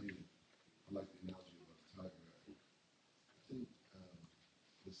was saying, I like the analogy about the tiger. I think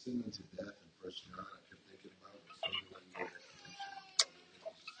the sin unto death in First John, I kept thinking about it. So many more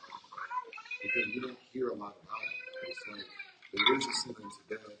because we don't hear a lot about it. It's like there is a sin unto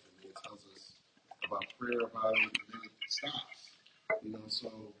death, and then it tells us about prayer about it, and then it stops.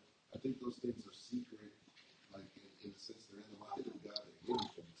 So I think those things are secret, like in the sense they're in the mind of God, they're hidden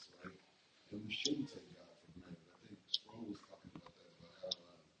things, right? And we shouldn't take God for granted. I think Sproul was talking about that, about how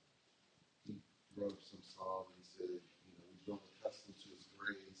he wrote some song and said, we've grown accustomed to his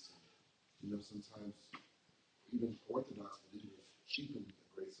grace, and sometimes even Orthodox believers cheapen the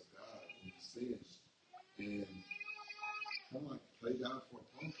grace of God when he sins, and kind of like play God for a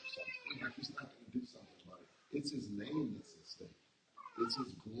punk or something. Like he's not going to do something about it. It's his name that's at stake. It's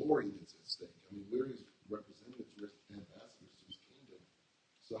his glory that's at stake. I mean, we're his representatives, we're ambassadors to his kingdom.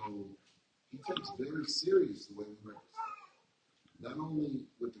 So he takes very serious the way we represent him. Not only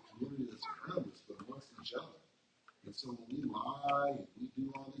with the community that's around us, but amongst each other. And so when we lie, and we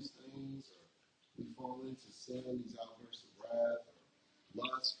do all these things, or we fall into sin, these outbursts of wrath, or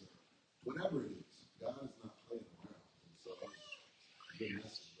lust, or whatever it is, God is not playing around. And so that's a good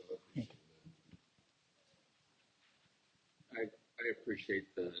message, but I appreciate that. I appreciate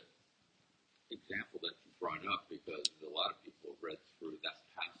the example that you brought up, because a lot of people have read through that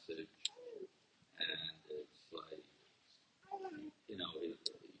passage, and it's like,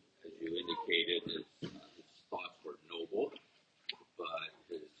 as you indicated, his thoughts were noble, but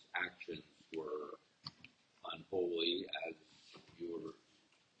his actions were unholy, as you were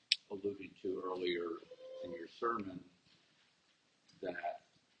alluding to earlier in your sermon, that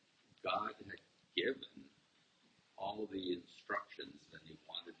God had given all the instructions and he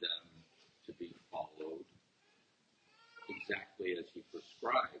wanted them to be followed exactly as he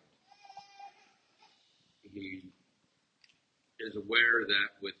prescribed. He is aware that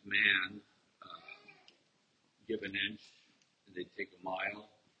with man, give an inch and they take a mile,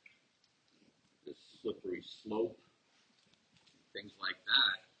 this slippery slope, things like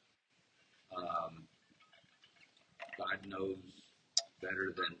that. God knows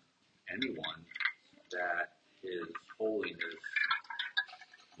better than anyone that his holiness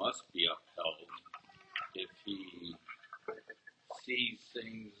must be upheld. If he sees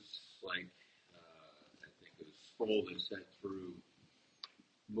things like, I think it was Sproul that said, through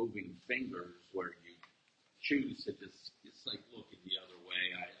moving fingers, where you choose to just, it's like looking the other way.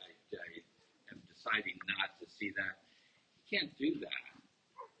 I am deciding not to see that. He can't do that,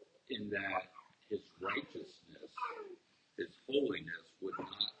 in that his righteousness, his holiness would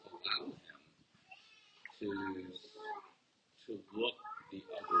not allow him to look the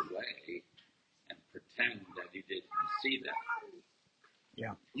other way and pretend that he didn't see that.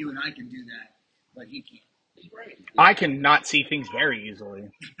 Yeah. You and I can do that, but he can't. Right. I can not see things very easily.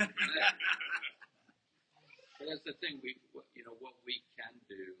 But that's the thing. What we can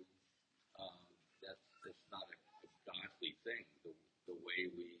do. That's not a godly thing. The way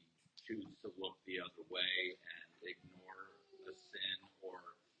we choose to look the other way and ignore a sin or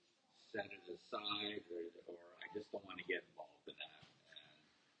set it aside, or I just don't want to get involved in that. And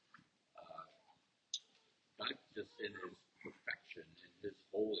God, just in his perfection, in his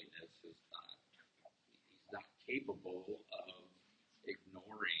holiness, he's not capable of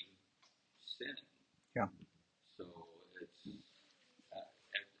ignoring sin. Yeah. So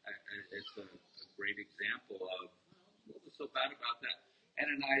it's a great example of what was so bad about that.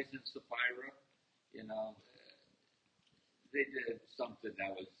 Ananias and Sapphira, they did something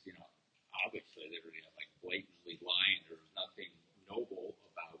that was, obviously they were like blatantly lying. There was nothing noble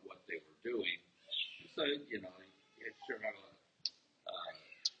about what they were doing. So, you sure have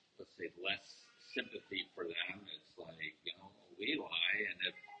let's say, less sympathy for them. It's like, we lie, and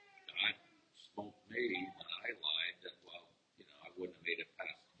if God smoked me when I lied, then well, I wouldn't have made it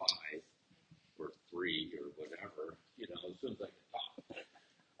past 5 or 3 or whatever. As soon as I could talk.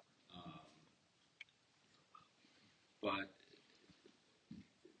 Um, but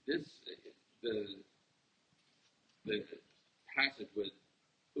this the the passage with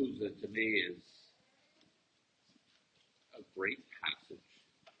Uzzah to me is a great passage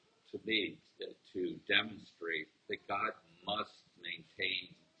to me to demonstrate that God must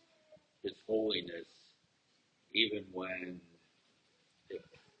maintain His holiness even when it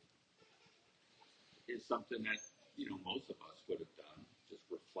is something that most of us would have done just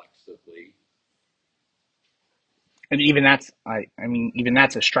reflexively. And even that's, I mean, even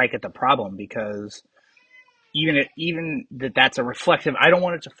that's a strike at the problem, because even that's a reflective. I don't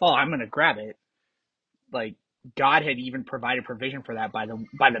want it to fall. I'm going to grab it. Like, God had even provided provision for that by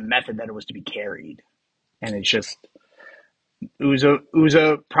the method that it was to be carried, and it's just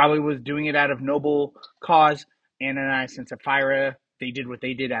Uzzah probably was doing it out of noble cause. Ananias and Sapphira, they did what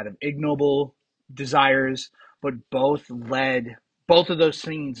they did out of ignoble desires, but both of those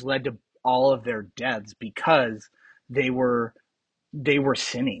things led to all of their deaths because they were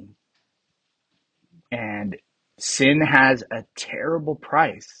sinning, and sin has a terrible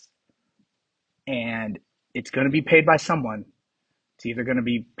price, and it's going to be paid by someone. It's either going to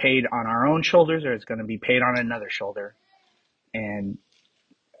be paid on our own shoulders or it's going to be paid on another shoulder. And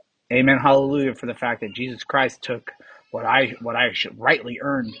amen, hallelujah, for the fact that Jesus Christ took what I should rightly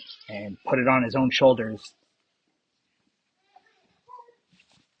earn and put it on his own shoulders.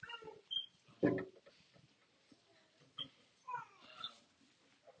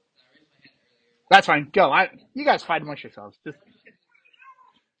 That's fine. Go. You guys fight amongst yourselves. Just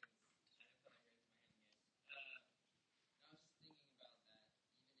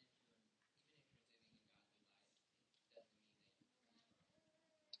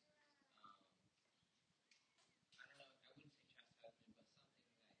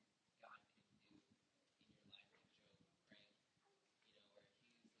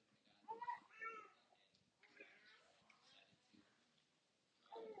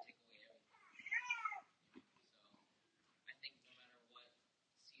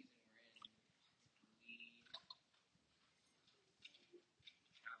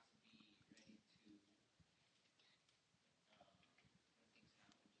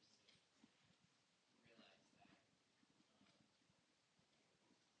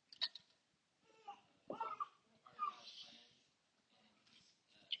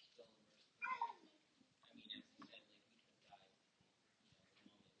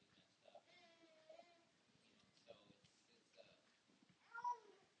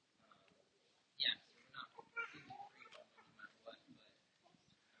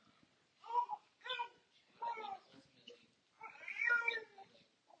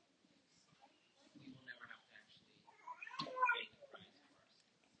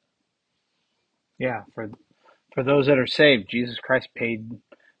yeah, for those that are saved, Jesus Christ paid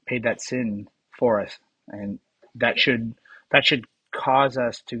that sin for us, and that should that should cause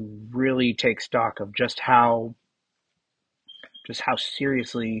us to really take stock of just how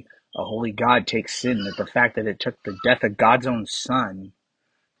seriously a holy God takes sin. That the fact that it took the death of God's own Son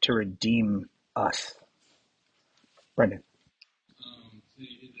to redeem us. Brendan. So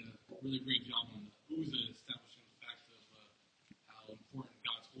you did a really great job on the Uzzah establishing the fact of how important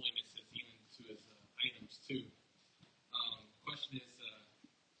God's holiness is even to his items too. Question is,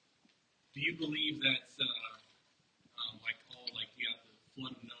 do you believe that like we have the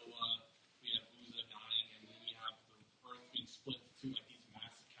flood of Noah, we have Uzzah dying, and then we have the earth being split into like these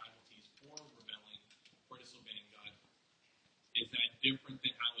massive casualties for rebelling, for disobeying God? Is that different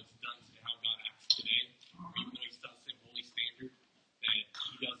than how it's done today, how God acts today? Even though he still has the same holy standard, that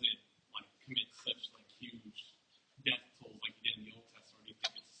he doesn't like commit such like huge death tolls like he did in the Old Testament? Or do you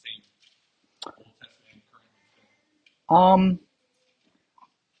think it's the same Old Testament and currently today? Um,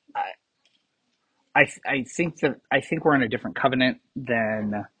 I think we're in a different covenant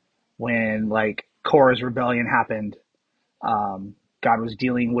than when, like, Korah's rebellion happened. God was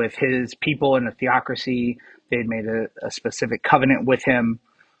dealing with his people in a theocracy. They had made a specific covenant with him.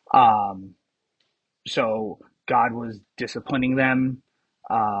 Um, so God was disciplining them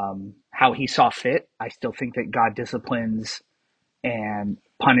how he saw fit. I still think that God disciplines and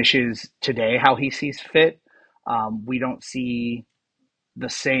punishes today how he sees fit. We don't see the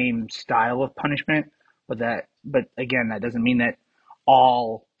same style of punishment, but again, that doesn't mean that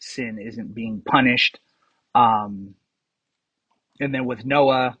all sin isn't being punished. Um, and then with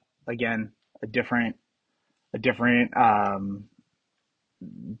Noah, again, a different.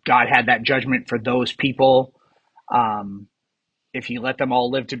 God had that judgment for those people. Um, if he let them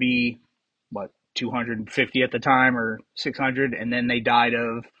all live to be, what, 250 at the time or 600, and then they died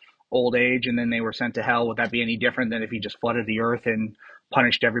of old age and then they were sent to hell, would that be any different than if he just flooded the earth and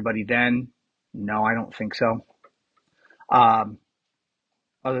punished everybody then? No, I don't think so. Um,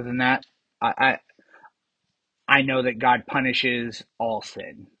 Other than that, I, I know that God punishes all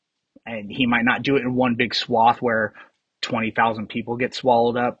sin, and He might not do it in one big swath where 20,000 people get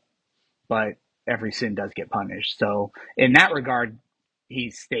swallowed up, but every sin does get punished. So in that regard,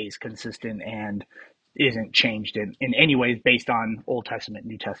 He stays consistent and isn't changed in any ways based on Old Testament,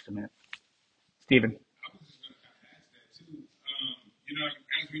 New Testament. Stephen. I was just going to kind of ask that too.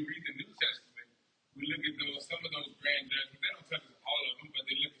 As we read the New Testament, we look at some of those grand judgments. They don't tell us all of them, but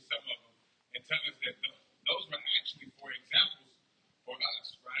they look at some of them and tell us that those were actually for examples for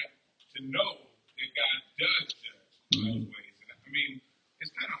us, right? To know that God does judge in those ways. And I mean,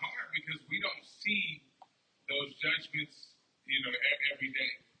 it's kind of hard because we don't see those judgments, every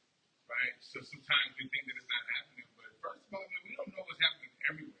day, right? So sometimes we think that it's not happening, but first of all, we don't know what's happening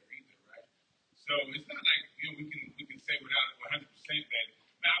everywhere either, right? So it's not like we can say without 100% that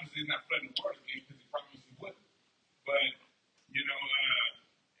obviously it's not flooding the world again because he promised he wouldn't. But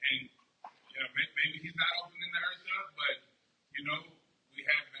maybe he's not opening the earth up, but we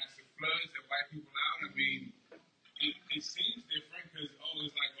have massive floods that wipe people out. I mean, it seems different because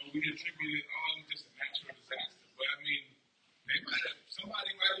we attributed it was just a natural disaster. But I mean,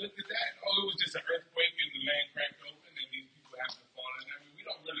 somebody might have looked at that. It was just an earthquake and the land cracked open and these people have to fall in. I mean, we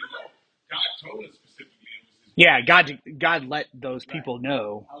don't really know. God told us specifically it was his. Yeah, God let those people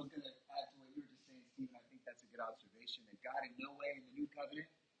know. I was going to add to what you were just saying, Stephen. I think that's a good observation. That God, in no way in the new covenant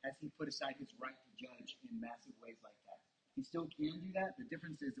has He put aside His right to judge in massive ways like that. He still can do that. The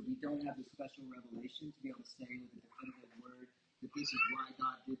difference is that we don't have the special revelation to be able to say with a definitive word that this is why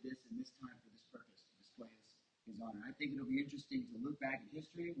God did this in this time for this purpose, to display His honor. I think it'll be interesting to look back at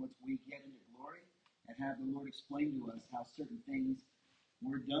history once we get into glory and have the Lord explain to us how certain things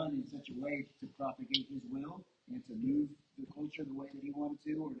were done in such a way to propagate His will and to move the culture the way that He wanted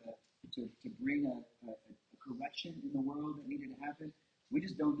to, or to bring a correction in the world that needed to happen. We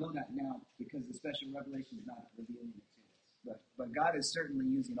just don't know that now because the special revelation is not revealing it to us. But God is certainly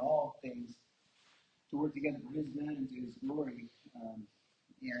using all things to work together for His good and to His glory.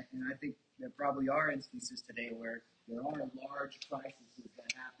 And I think there probably are instances today where there are large crises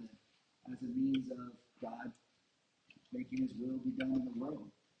that happen as a means of God making His will be done in the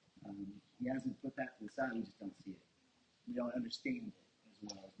world. He hasn't put that to the side. We just don't see it. We don't understand it as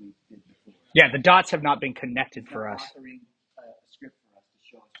well as we did before. Yeah, the dots have not been connected for us. Authoring a script for us to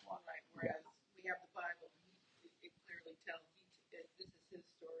show us why. Right. Whereas we have the Bible, it clearly tells this is his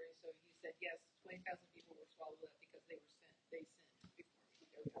story. So he said, yes, 20,000 people were swallowed up because they sinned before me.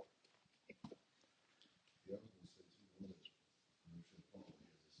 There we go. The other one said too, I'm sure Paul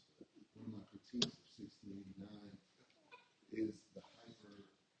has one of my critiques of 1689 is the hyper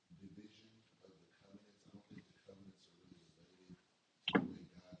division of the covenants. I don't think the covenants are really related to the way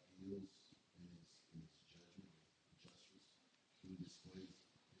God deals in his judgment and justice. He displays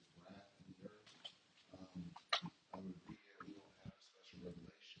his wrath in the earth. I would agree that we don't have a special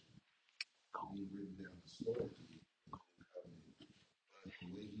revelation being written down historically in the covenant, but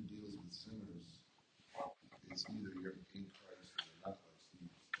the way he deals with sinners is either you're in Christ or you're not,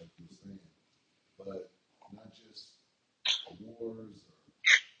 like you were saying. But not just wars or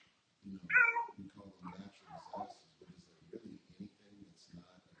we call them natural disasters, but is there really anything that's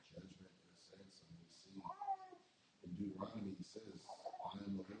not a judgment in a sense? I mean, we see in Deuteronomy, he says, I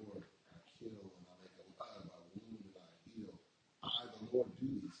am the Lord, I kill and I make alive, I wound and I heal. I, the Lord, do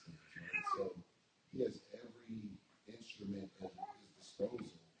these things, right? So he has every instrument at his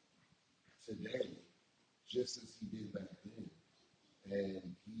disposal today, just as he did back then.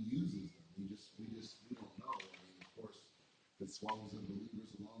 And he uses them. We don't know. I mean, of course, it swallows in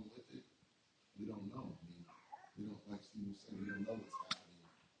believers along with it. We don't know. I mean, we don't, like Steve was saying, we don't know what's happening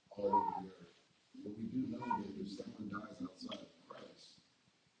all over the earth. But we do know that if someone dies outside of Christ,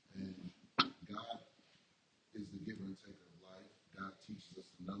 and God is the giver and taker of life, God teaches us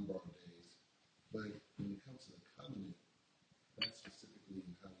to number our days. But when it comes to the covenant, that's specifically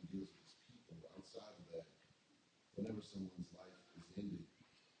in how he deals with his people. Outside of that, whenever someone's life is ended,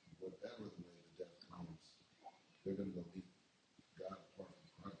 whatever the way the death comes, they're going to go meet God apart from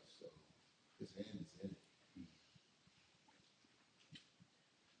Christ. So his hand is in it.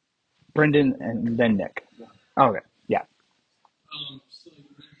 Brendan and then Nick. Okay, yeah. So you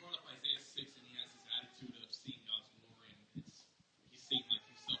brought up Isaiah 6, and he has this attitude of seeing God's glory, and he's seeing like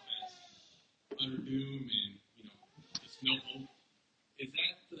himself as utter doom and just no hope. Is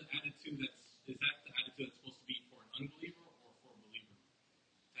that the attitude that's supposed to be for an unbeliever or for a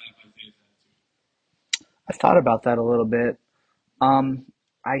Isaiah's attitude? I thought about that a little bit. Um,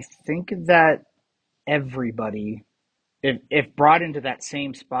 I think that everybody, if brought into that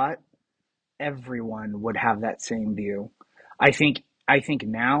same spot, everyone would have that same view. I think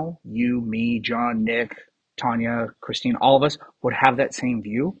now you, me, John, Nick, Tanya, Christine, all of us would have that same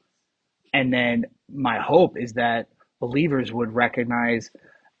view. And then my hope is that believers would recognize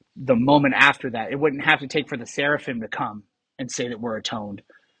the moment after that. It wouldn't have to take for the seraphim to come and say that we're atoned.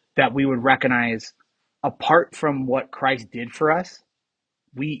 That we would recognize apart from what Christ did for us,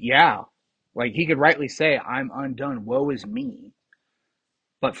 like he could rightly say, I'm undone, woe is me.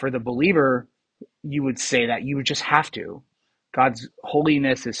 But for the believer, you would say that you would just have to. God's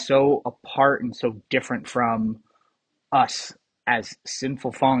holiness is so apart and so different from us as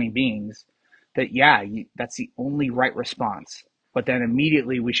sinful falling beings that that's the only right response. But then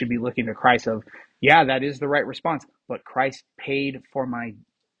immediately we should be looking to Christ of, that is the right response, but Christ paid for my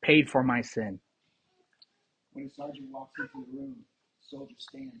sin. When a sergeant walks into the room, the soldier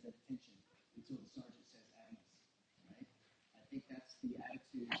stands at attention until the sergeant says Agnes, right? I think that's the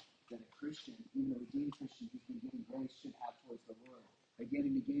attitude that a Christian, even a redeemed Christian who's been given grace, should have towards the Lord. Again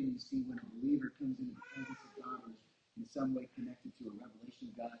and again, you see when a believer comes into the presence of God and is in some way connected to a revelation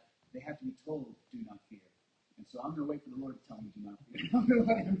of God, they have to be told, do not fear. And so I'm going to wait for the Lord to tell me, do not fear. I'm going to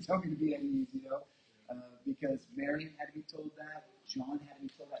let him tell me to be at ease, because Mary had to be told that. John had to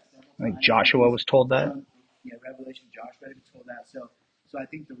be told that several I think times. Joshua was told that. Revelation, Joshua had to be told that. So I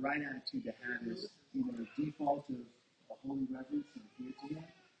think the right attitude to have is, a default of a holy reverence and fear to him.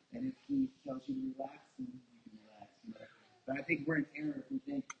 And if he tells you to relax, then you can relax. But I think we're in error if we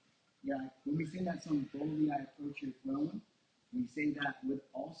think, when we sing that song, "Boldly I approach your throne," we say that with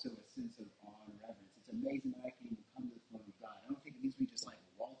also a sense of awe and reverence. It's amazing that I can even come to the throne of God. I don't think it needs to be just like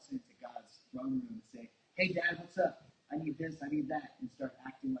waltz into God's throne room and say, "Hey, Dad, what's up? I need this, I need that," and start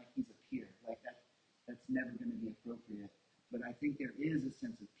acting like he's a peer. Like that's never going to be appropriate. But I think there is a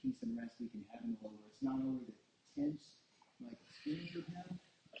sense of peace and rest we can have in the Lord. It's not always a tense, experience with Him,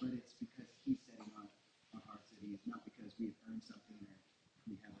 but it's because He's setting our hearts at ease, not because we have earned something or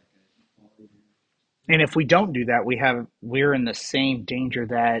we have an equality. And if we don't do that, we're in the same danger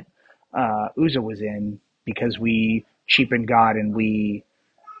that Uzzah was in, because we cheapen God and we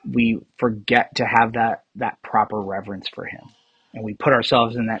forget to have that proper reverence for Him, and we put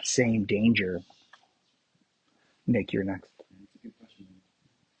ourselves in that same danger. Nick, you're next. That's a good question.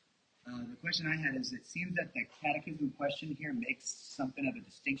 The question I had is, it seems that the catechism question here makes something of a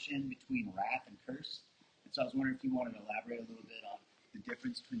distinction between wrath and curse. And so I was wondering if you wanted to elaborate a little bit on the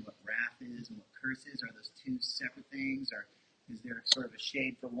difference between what wrath is and what curse is. Are those two separate things, or is there sort of a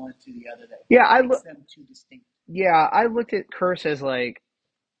shade for one to the other that Yeah, makes them two distinct? I looked at curse as like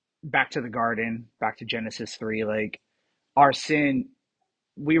back to the garden, back to Genesis 3, like our sin,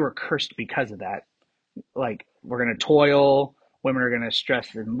 we were cursed because of that. Like we're going to toil, women are going to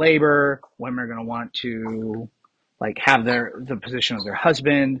stress in labor, women are going to want to like have the position of their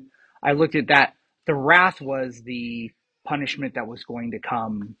husband. I looked at that. The wrath was the punishment that was going to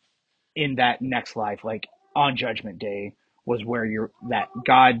come in that next life, like on judgment day, was where that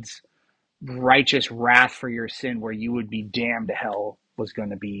God's righteous wrath for your sin, where you would be damned to hell, was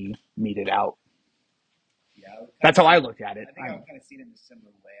going to be meted out. Yeah, That's how I looked at it. I think I would kind of see it in a similar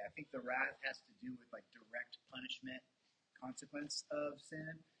way. I think the wrath has to do with direct punishment, consequence of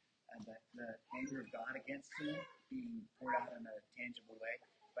sin, and the anger of God against sin being poured out in a tangible way.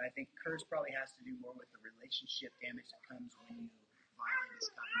 But I think curse probably has to do more with the relationship damage that comes when you violate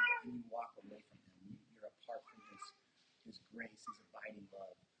His covenant, when you walk away from Him. You're apart from His grace, His abiding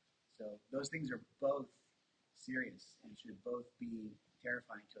love. So those things are both serious and should both be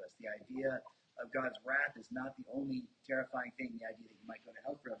terrifying to us. The idea of God's wrath is not the only terrifying thing, the idea that you might go to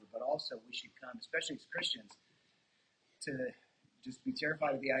hell forever, but also we should come, especially as Christians, to just be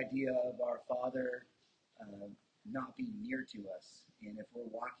terrified of the idea of our Father not being near to us. And if we're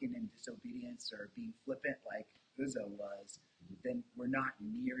walking in disobedience or being flippant like Uzzah was, then we're not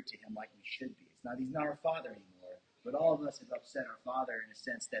near to Him like we should be. He's not our Father anymore. But all of us have upset our Father in a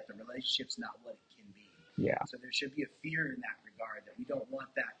sense that the relationship's not what it can be. Yeah. So there should be a fear in that regard, that we don't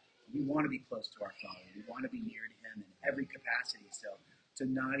want that. We want to be close to our Father. We want to be near to Him in every capacity. So to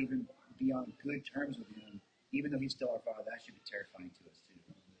not even be on good terms with Him, even though He's still our Father, that should be terrifying to us too.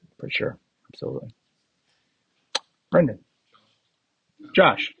 For sure. Absolutely. Brendan.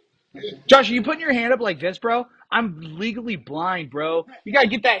 Josh. Josh, are you putting your hand up like this, bro? I'm legally blind, bro. You gotta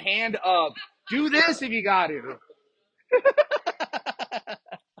get that hand up. Do this if you got to.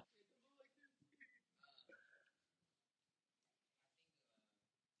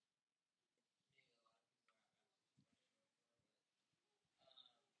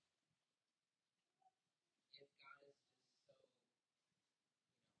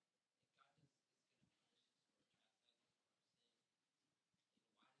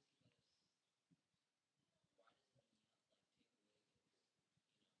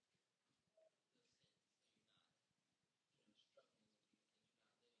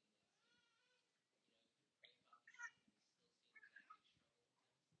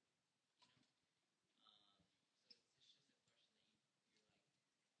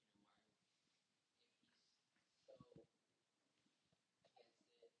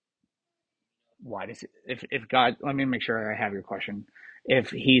 why does it, if God, let me make sure I have your question. If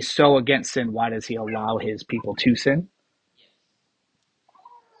he's so against sin, why does he allow his people to sin?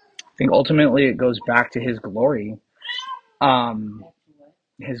 I think ultimately it goes back to his glory.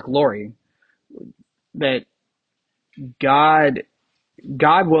 His glory, that God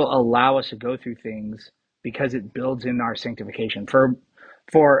God will allow us to go through things because it builds in our sanctification.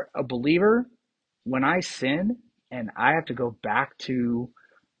 For a believer, when I sin and I have to go back to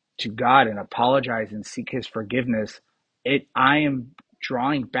God and apologize and seek his forgiveness, I am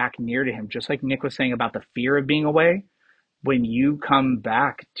drawing back near to him. Just like Nick was saying about the fear of being away, when you come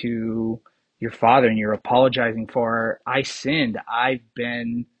back to your father and you're apologizing for, I sinned, I've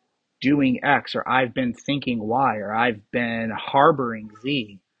been doing X, or I've been thinking Y, or I've been harboring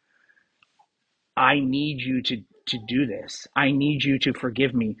Z. I need you to do this. I need you to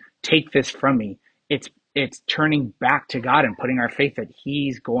forgive me. Take this from me. It's turning back to God and putting our faith that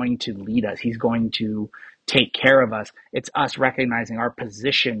he's going to lead us. He's going to take care of us. It's us recognizing our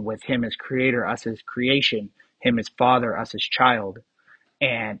position with him as creator, us as creation, him as father, us as child.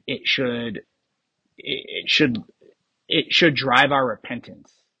 And it should it should drive our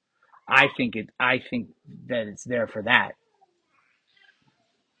repentance. I think that it's there for that.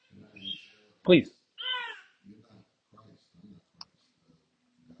 And I answer Please. because you're not Christ. I'm not Christ.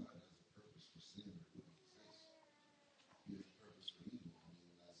 God has a purpose for sin that wouldn't exist. He has a purpose for evil. I mean,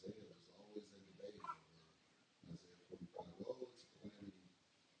 in Isaiah, there's always a debate over Isaiah 45. Oh, it's a calamity,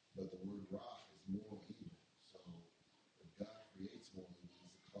 but the word ra is moral evil. So if God creates moral evil,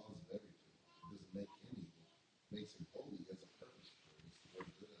 he's the cause of everything. He doesn't make any evil. He makes him holy. He has a purpose for it. It's the word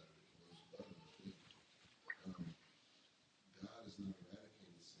good out of it. For those who love him and believe him. Um, God is not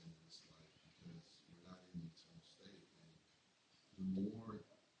eradicating sin in this life because we're not in the eternal state. And the more,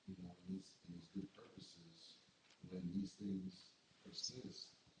 in these good purposes, when these things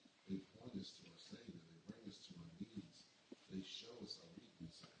persist, they point us to our Savior. They bring us to our needs. They show us our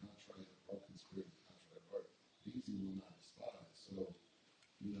weakness, a contrite, a broken spirit, a contrite heart. These he will not despise. So,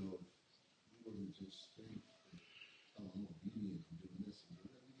 we were to just think that, oh, I'm obedient, I'm doing this, and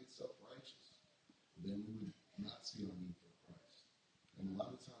then we get self-righteous. Then we would not see our need for Christ. And a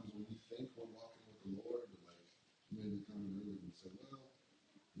lot of times when we think we're walking with the Lord, but like you made the comment earlier, we say,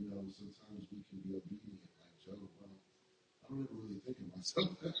 well, sometimes we can be obedient like Job. Well, I don't ever really think of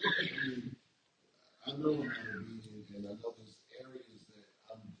myself that way. I mean, I know I'm not obedient, and I know there's areas that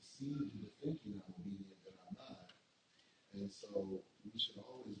I'm deceived into thinking I'm obedient that I'm not. And so we should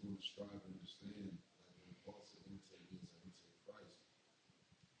always want to strive and understand, like when Paul said, imitate me as I imitate Christ,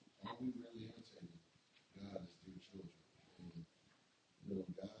 are we really imitating God as dear children? And,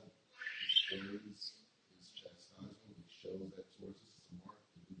 God displays his chastisement. He shows that towards us as a mark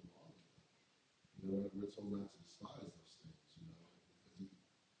to do the wrong. We're told not to despise those things,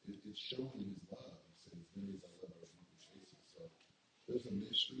 because it's showing his love. He said, as many as I love, I rebuke and chasten. So there's a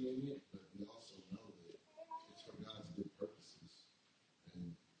mystery in it, but we also know that it's for God's good purposes.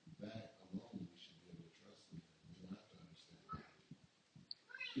 And that alone we should be able to trust in. We don't have to understand that.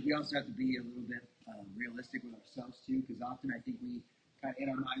 We also have to be a little bit realistic with ourselves too, because often I think we kind of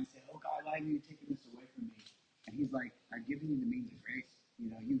in our mind say, "Oh God, why are you taking this away from me?" And He's like, "I've given you the means of grace.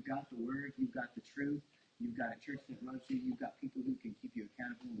 You've got the Word, you've got the truth, you've got a church that loves you, you've got people who can keep you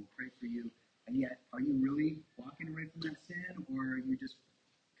accountable and will pray for you. And yet, are you really walking away from that sin, or are you just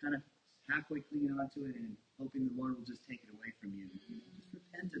kind of halfway clinging onto it and hoping the Lord will just take it away from you? Just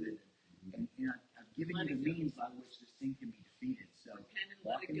repent of it. And I've given you the means by which this thing can be defeated. So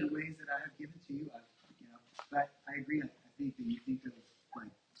walk in the ways that I have given to you. But I agree. I think that you think of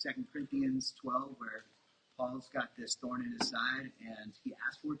like 2 Corinthians 12, where Paul's got this thorn in his side, and he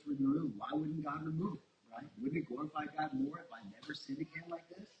asked for it to be removed. Why wouldn't God remove it? Right? Wouldn't it glorify God more if I never sinned again like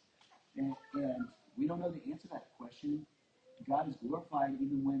this? And we don't know the answer to that question. God is glorified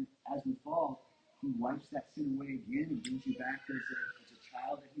even when, as we fall, He wipes that sin away again and brings you back as a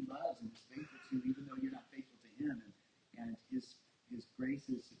child that He loves and is faithful to, even though you're not faithful to Him. And His grace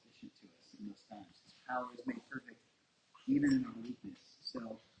is sufficient to us in those times. His power is made perfect even in our weakness.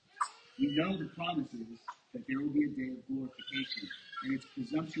 So we know the promise is that there will be a day of glorification. And it's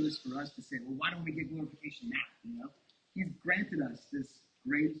presumptuous for us to say, well, why don't we get glorification now? He's granted us this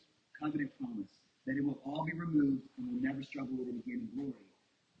great covenant promise that it will all be removed and we'll never struggle with it again in glory.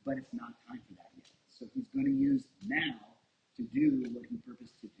 But it's not time for that yet. So he's going to use now to do what he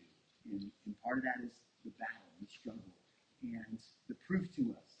purposed to do. And part of that is the battle and the struggle and the proof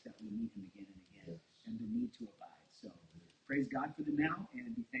to us that we need him again and again and the need to abide. So praise God for the now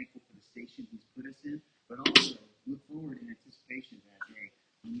and be thankful for the station he's put us in, but also look forward in anticipation of that day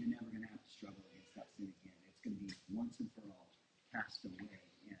when you're never going to have to struggle against that sin again. It's going to be once and for all cast away,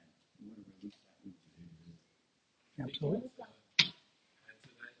 and what a relief that will Absolutely. Add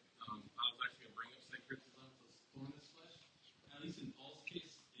to that, I was actually going to bring up syncretism to thorn in his flesh. At least in Paul's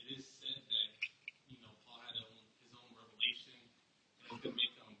case, it is said that Paul had his own revelation, and it's going to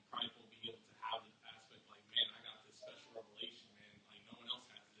make him prideful, be able to have this aspect like, man, I got this special revelation, man, like no one else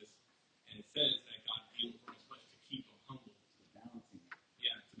has this. And it says that God gave him thorn in his flesh to keep him humble.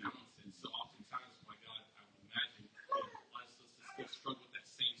 Yeah, to balance it. So oftentimes, my God, I would imagine, unless us to still struggle with that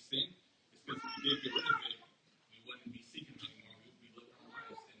same sin, it's because if we did get rid of it, we wouldn't be seeking Him anymore. We would be living our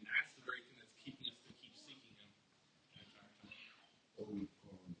lives, and that's the very thing that's keeping us to keep seeking Him the entire time. What we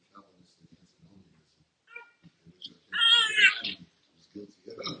call Calvinistic antinomianism, which I think was guilty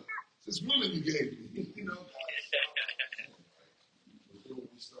of. This woman you gave me, Before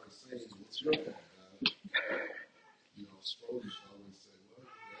we start saying, what's your fault, God? Scrooge always say, well,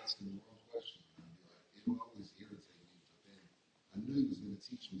 you're asking the wrong question. And I'd be like, it will always irritate me, but then I knew he was going to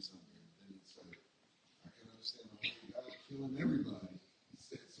teach me something. And then he'd say, I can understand the holy God killing everybody. He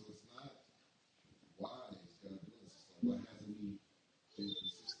said, so it's not why is God doing this. It's like, why hasn't he been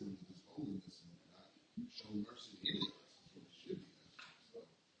consistent with his holiness and not show mercy to any of us? Is what it should be. So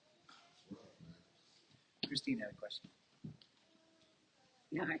it's rough, man. Christine had a question.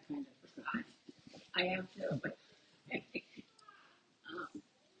 Yeah, I kind of forgot. I have to, but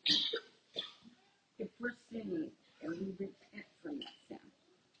if we're sinning and we repent from that sin,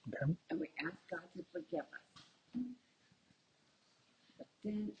 Okay. and we ask God to forgive us, but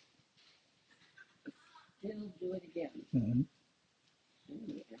then still do it again, Mm-hmm. and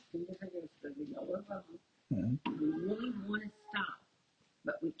we ask Him to forgive us because we know we're wrong, Mm-hmm. we really want to stop,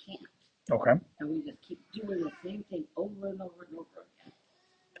 but we can't, Okay. and we just keep doing the same thing over and over and over again.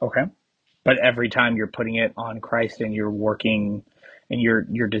 Okay. But every time you're putting it on Christ and you're working and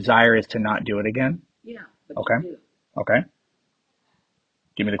your desire is to not do it again. Yeah, but Okay. you do. Okay.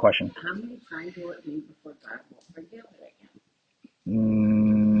 Give me the question. How many times will it be before God will forgive it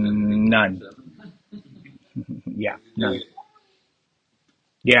again? None. Yeah. None.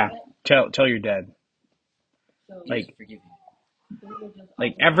 Yeah. Tell you're dead. So, Like Forgive you. we will just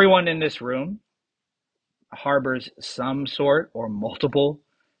like always- everyone in this room harbors some sort or multiple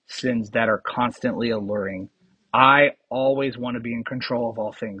sins that are constantly alluring. I always want to be in control of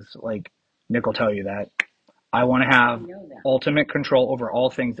all things. Like Nick will tell you that. I want to I have know that. ultimate control over all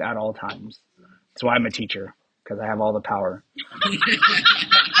things at all times. That's why I'm a teacher, because I have all the power.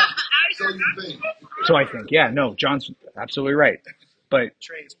 So you think. So I think, yeah, no, John's absolutely right. But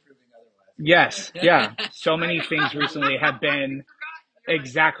Trey is proving otherwise. yes, yeah, so many things recently have been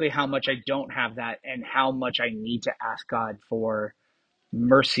exactly how much I don't have that and how much I need to ask God for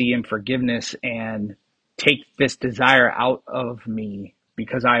mercy and forgiveness and take this desire out of me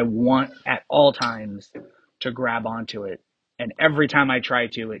because I want at all times to grab onto it. And every time I try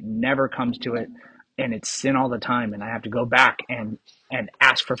to, it never comes to it. And it's sin all the time. And I have to go back and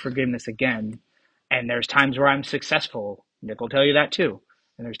ask for forgiveness again. And there's times where I'm successful. Nick will tell you that too.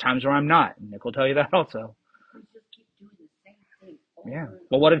 And there's times where I'm not. Nick will tell you that also. We just keep doing the same thing over Yeah. and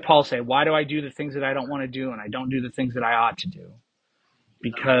Well, what did Paul say? Why do I do the things that I don't want to do and I don't do the things that I ought to do?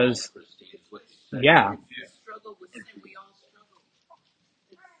 Because, Christine, is what you said. yeah, We struggle with sin. We all struggle.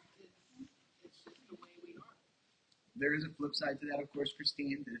 It's just the way we are. There is a flip side to that, of course,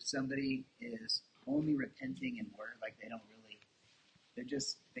 Christine, that if somebody is only repenting in word, like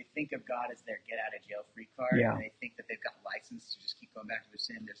they think of God as their get out of jail free card, Yeah. and they think that they've got license to just keep going back to their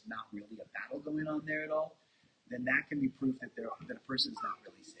sin, there's not really a battle going on there at all, then that can be proof that a person's not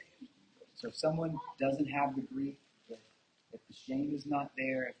really saved. So if someone doesn't have the grief, if the shame is not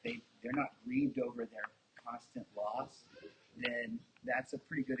there, if they're not grieved over their constant loss, then that's a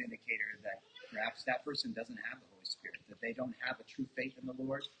pretty good indicator that perhaps that person doesn't have the Holy Spirit, that they don't have a true faith in the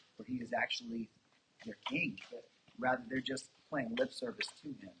Lord, where He is actually their King, but rather they're just playing lip service to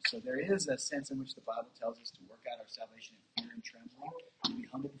Him. So there is a sense in which the Bible tells us to work out our salvation in fear and trembling, to be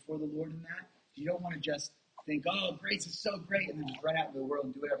humble before the Lord in that. You don't want to just think, oh, grace is so great, and then just run out into the world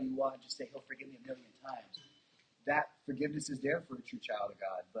and do whatever you want and just say, He'll forgive me a million times. That forgiveness is there for a true child of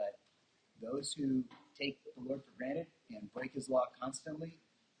God, but those who take the Lord for granted and break His law constantly,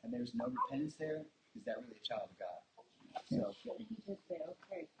 and there's no repentance there, is that really a child of God? So, shouldn't He just say,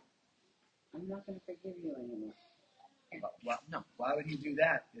 okay, I'm not going to forgive you anymore? why would He do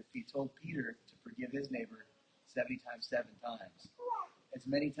that if He told Peter to forgive his neighbor 70 times, 7 times? As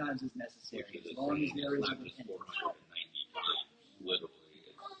many times as necessary, as long as there is a repentance. 490 times, literally.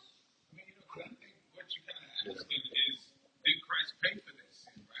 I mean, I think what you kind of understand is, did Christ pay for that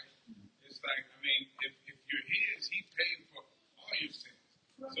sin, right? It's like, I mean, if you're His, He paid for all your sins.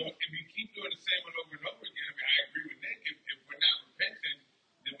 So if you keep doing the same one over and over again, I mean, I agree with Nick. If we're not repentant,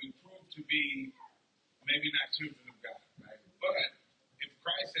 then we prove to be maybe not children of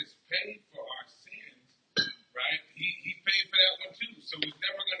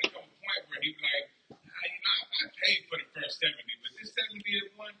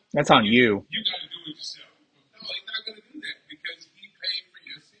That's on you. You got to do it yourself. No, he's not going to do that because he paid for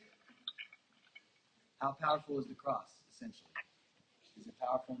your sin. How powerful is the cross, essentially? Is it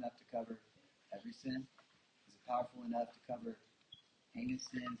powerful enough to cover every sin? Is it powerful enough to cover heinous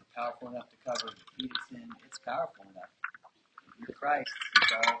sin? Is it powerful enough to cover repeated sin? It's powerful enough. If you're Christ,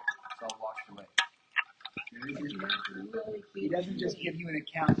 it's all washed away. He doesn't just give you an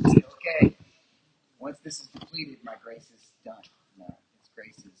account and say, okay, once this is depleted, my grace is done. No, His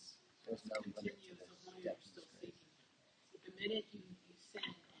grace is, there's no limit to the depth of His grace. The minute you sin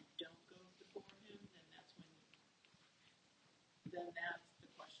and don't go before him, then that's the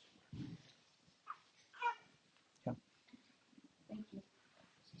question mark. Thank you.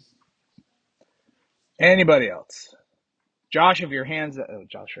 Anybody else? Josh, if your hands... Oh,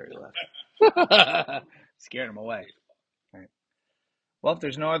 Josh already left. Scared him away. All right. Well, if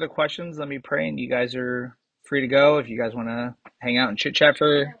there's no other questions, let me pray, and you guys are free to go if you guys want to hang out and chit-chat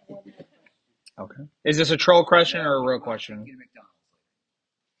for... Okay. Is this a troll question or a real question? Get a McDonald's.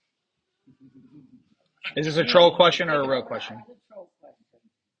 Is this a troll question or a real question? It's a troll question.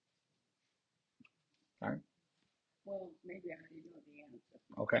 All right. Well, maybe I already know the answer.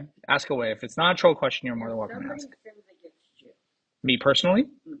 Okay. Ask away. If it's not a troll question, you're more than welcome to Somebody ask. sins against you. Me personally?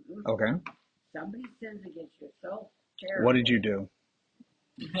 Mm-hmm. Okay. Somebody sins against you so terribly. What did you do?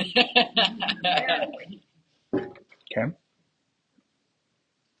 Terribly. Okay.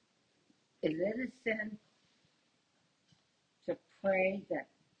 Is it a sin to pray that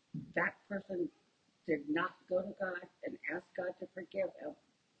that person did not go to God and ask God to forgive him?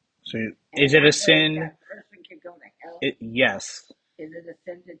 So And is it that a way sin? that person can go to hell? Yes. Is it a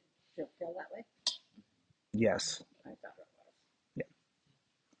sin to feel that way? Yes. I thought it was.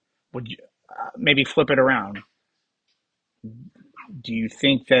 Would you maybe flip it around? Do you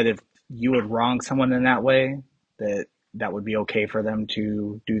think that if you would wrong someone in that way, that would be okay for them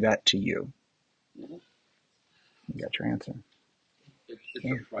to do that to you? Mm-hmm. You got your answer. It's a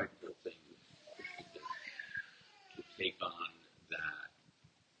frightful thing to take on that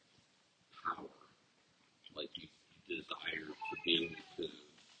power, like you desire to be able to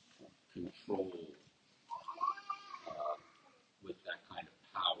control with that kind of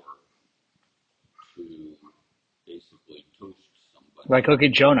power to basically toast somebody. Like, look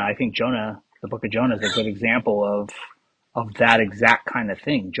at Jonah. I think Jonah, the book of Jonah, is a good example of that exact kind of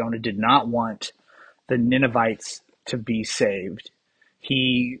thing. Jonah did not want the Ninevites to be saved.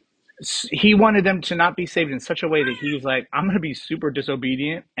 He wanted them to not be saved in such a way that he was like, I'm going to be super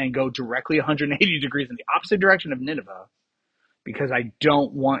disobedient and go directly 180 degrees in the opposite direction of Nineveh because I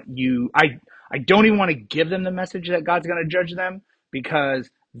don't want you, I don't even want to give them the message that God's going to judge them because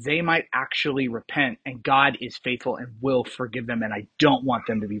they might actually repent and God is faithful and will forgive them and I don't want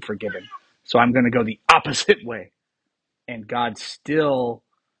them to be forgiven. So I'm going to go the opposite way. And God still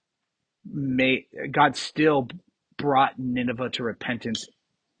brought Nineveh to repentance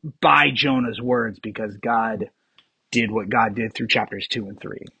by Jonah's words because God did what God did through chapters 2 and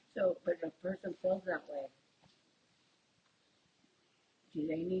 3. So, but if a person feels that way, do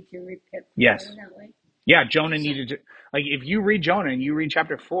they need to repent for Yes. feeling that way? Yeah, Jonah needed to, like, if you read Jonah and you read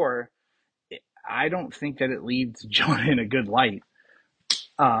chapter 4, I don't think that it leaves Jonah in a good light.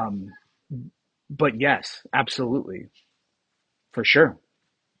 But yes, absolutely. For sure.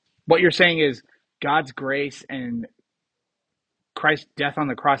 What you're saying is God's grace and Christ's death on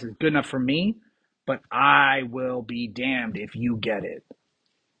the cross is good enough for me, but I will be damned if you get it.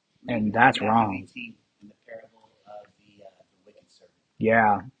 And that's wrong. 18 in the parable of the wicked servant.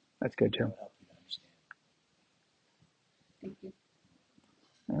 Yeah, that's good too. That'll help you to understand. Thank you.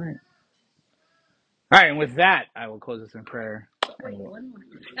 All right. All right, and with that, I will close this in prayer. Wait, one more.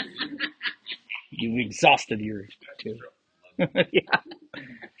 You exhausted yours too. Yeah.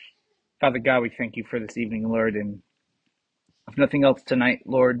 Father God, we thank you for this evening, Lord, and if nothing else tonight,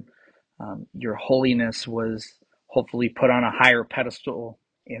 Lord, your holiness was hopefully put on a higher pedestal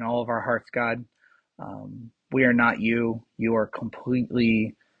in all of our hearts, God. We are not you. You are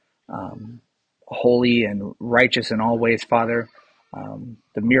completely holy and righteous in all ways, Father.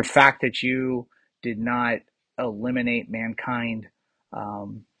 The mere fact that you did not eliminate mankind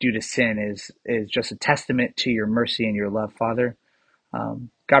due to sin is just a testament to your mercy and your love, Father.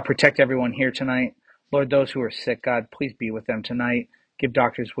 God, protect everyone here tonight. Lord, those who are sick, God, please be with them tonight. Give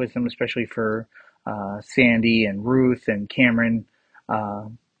doctors wisdom, especially for Sandy and Ruth and Cameron.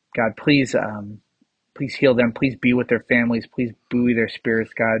 God, please heal them. Please be with their families. Please buoy their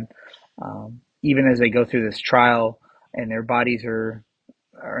spirits, God. Even as they go through this trial and their bodies are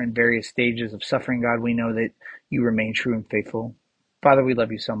in various stages of suffering, God, we know that you remain true and faithful. Father, we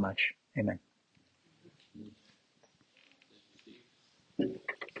love you so much. Amen.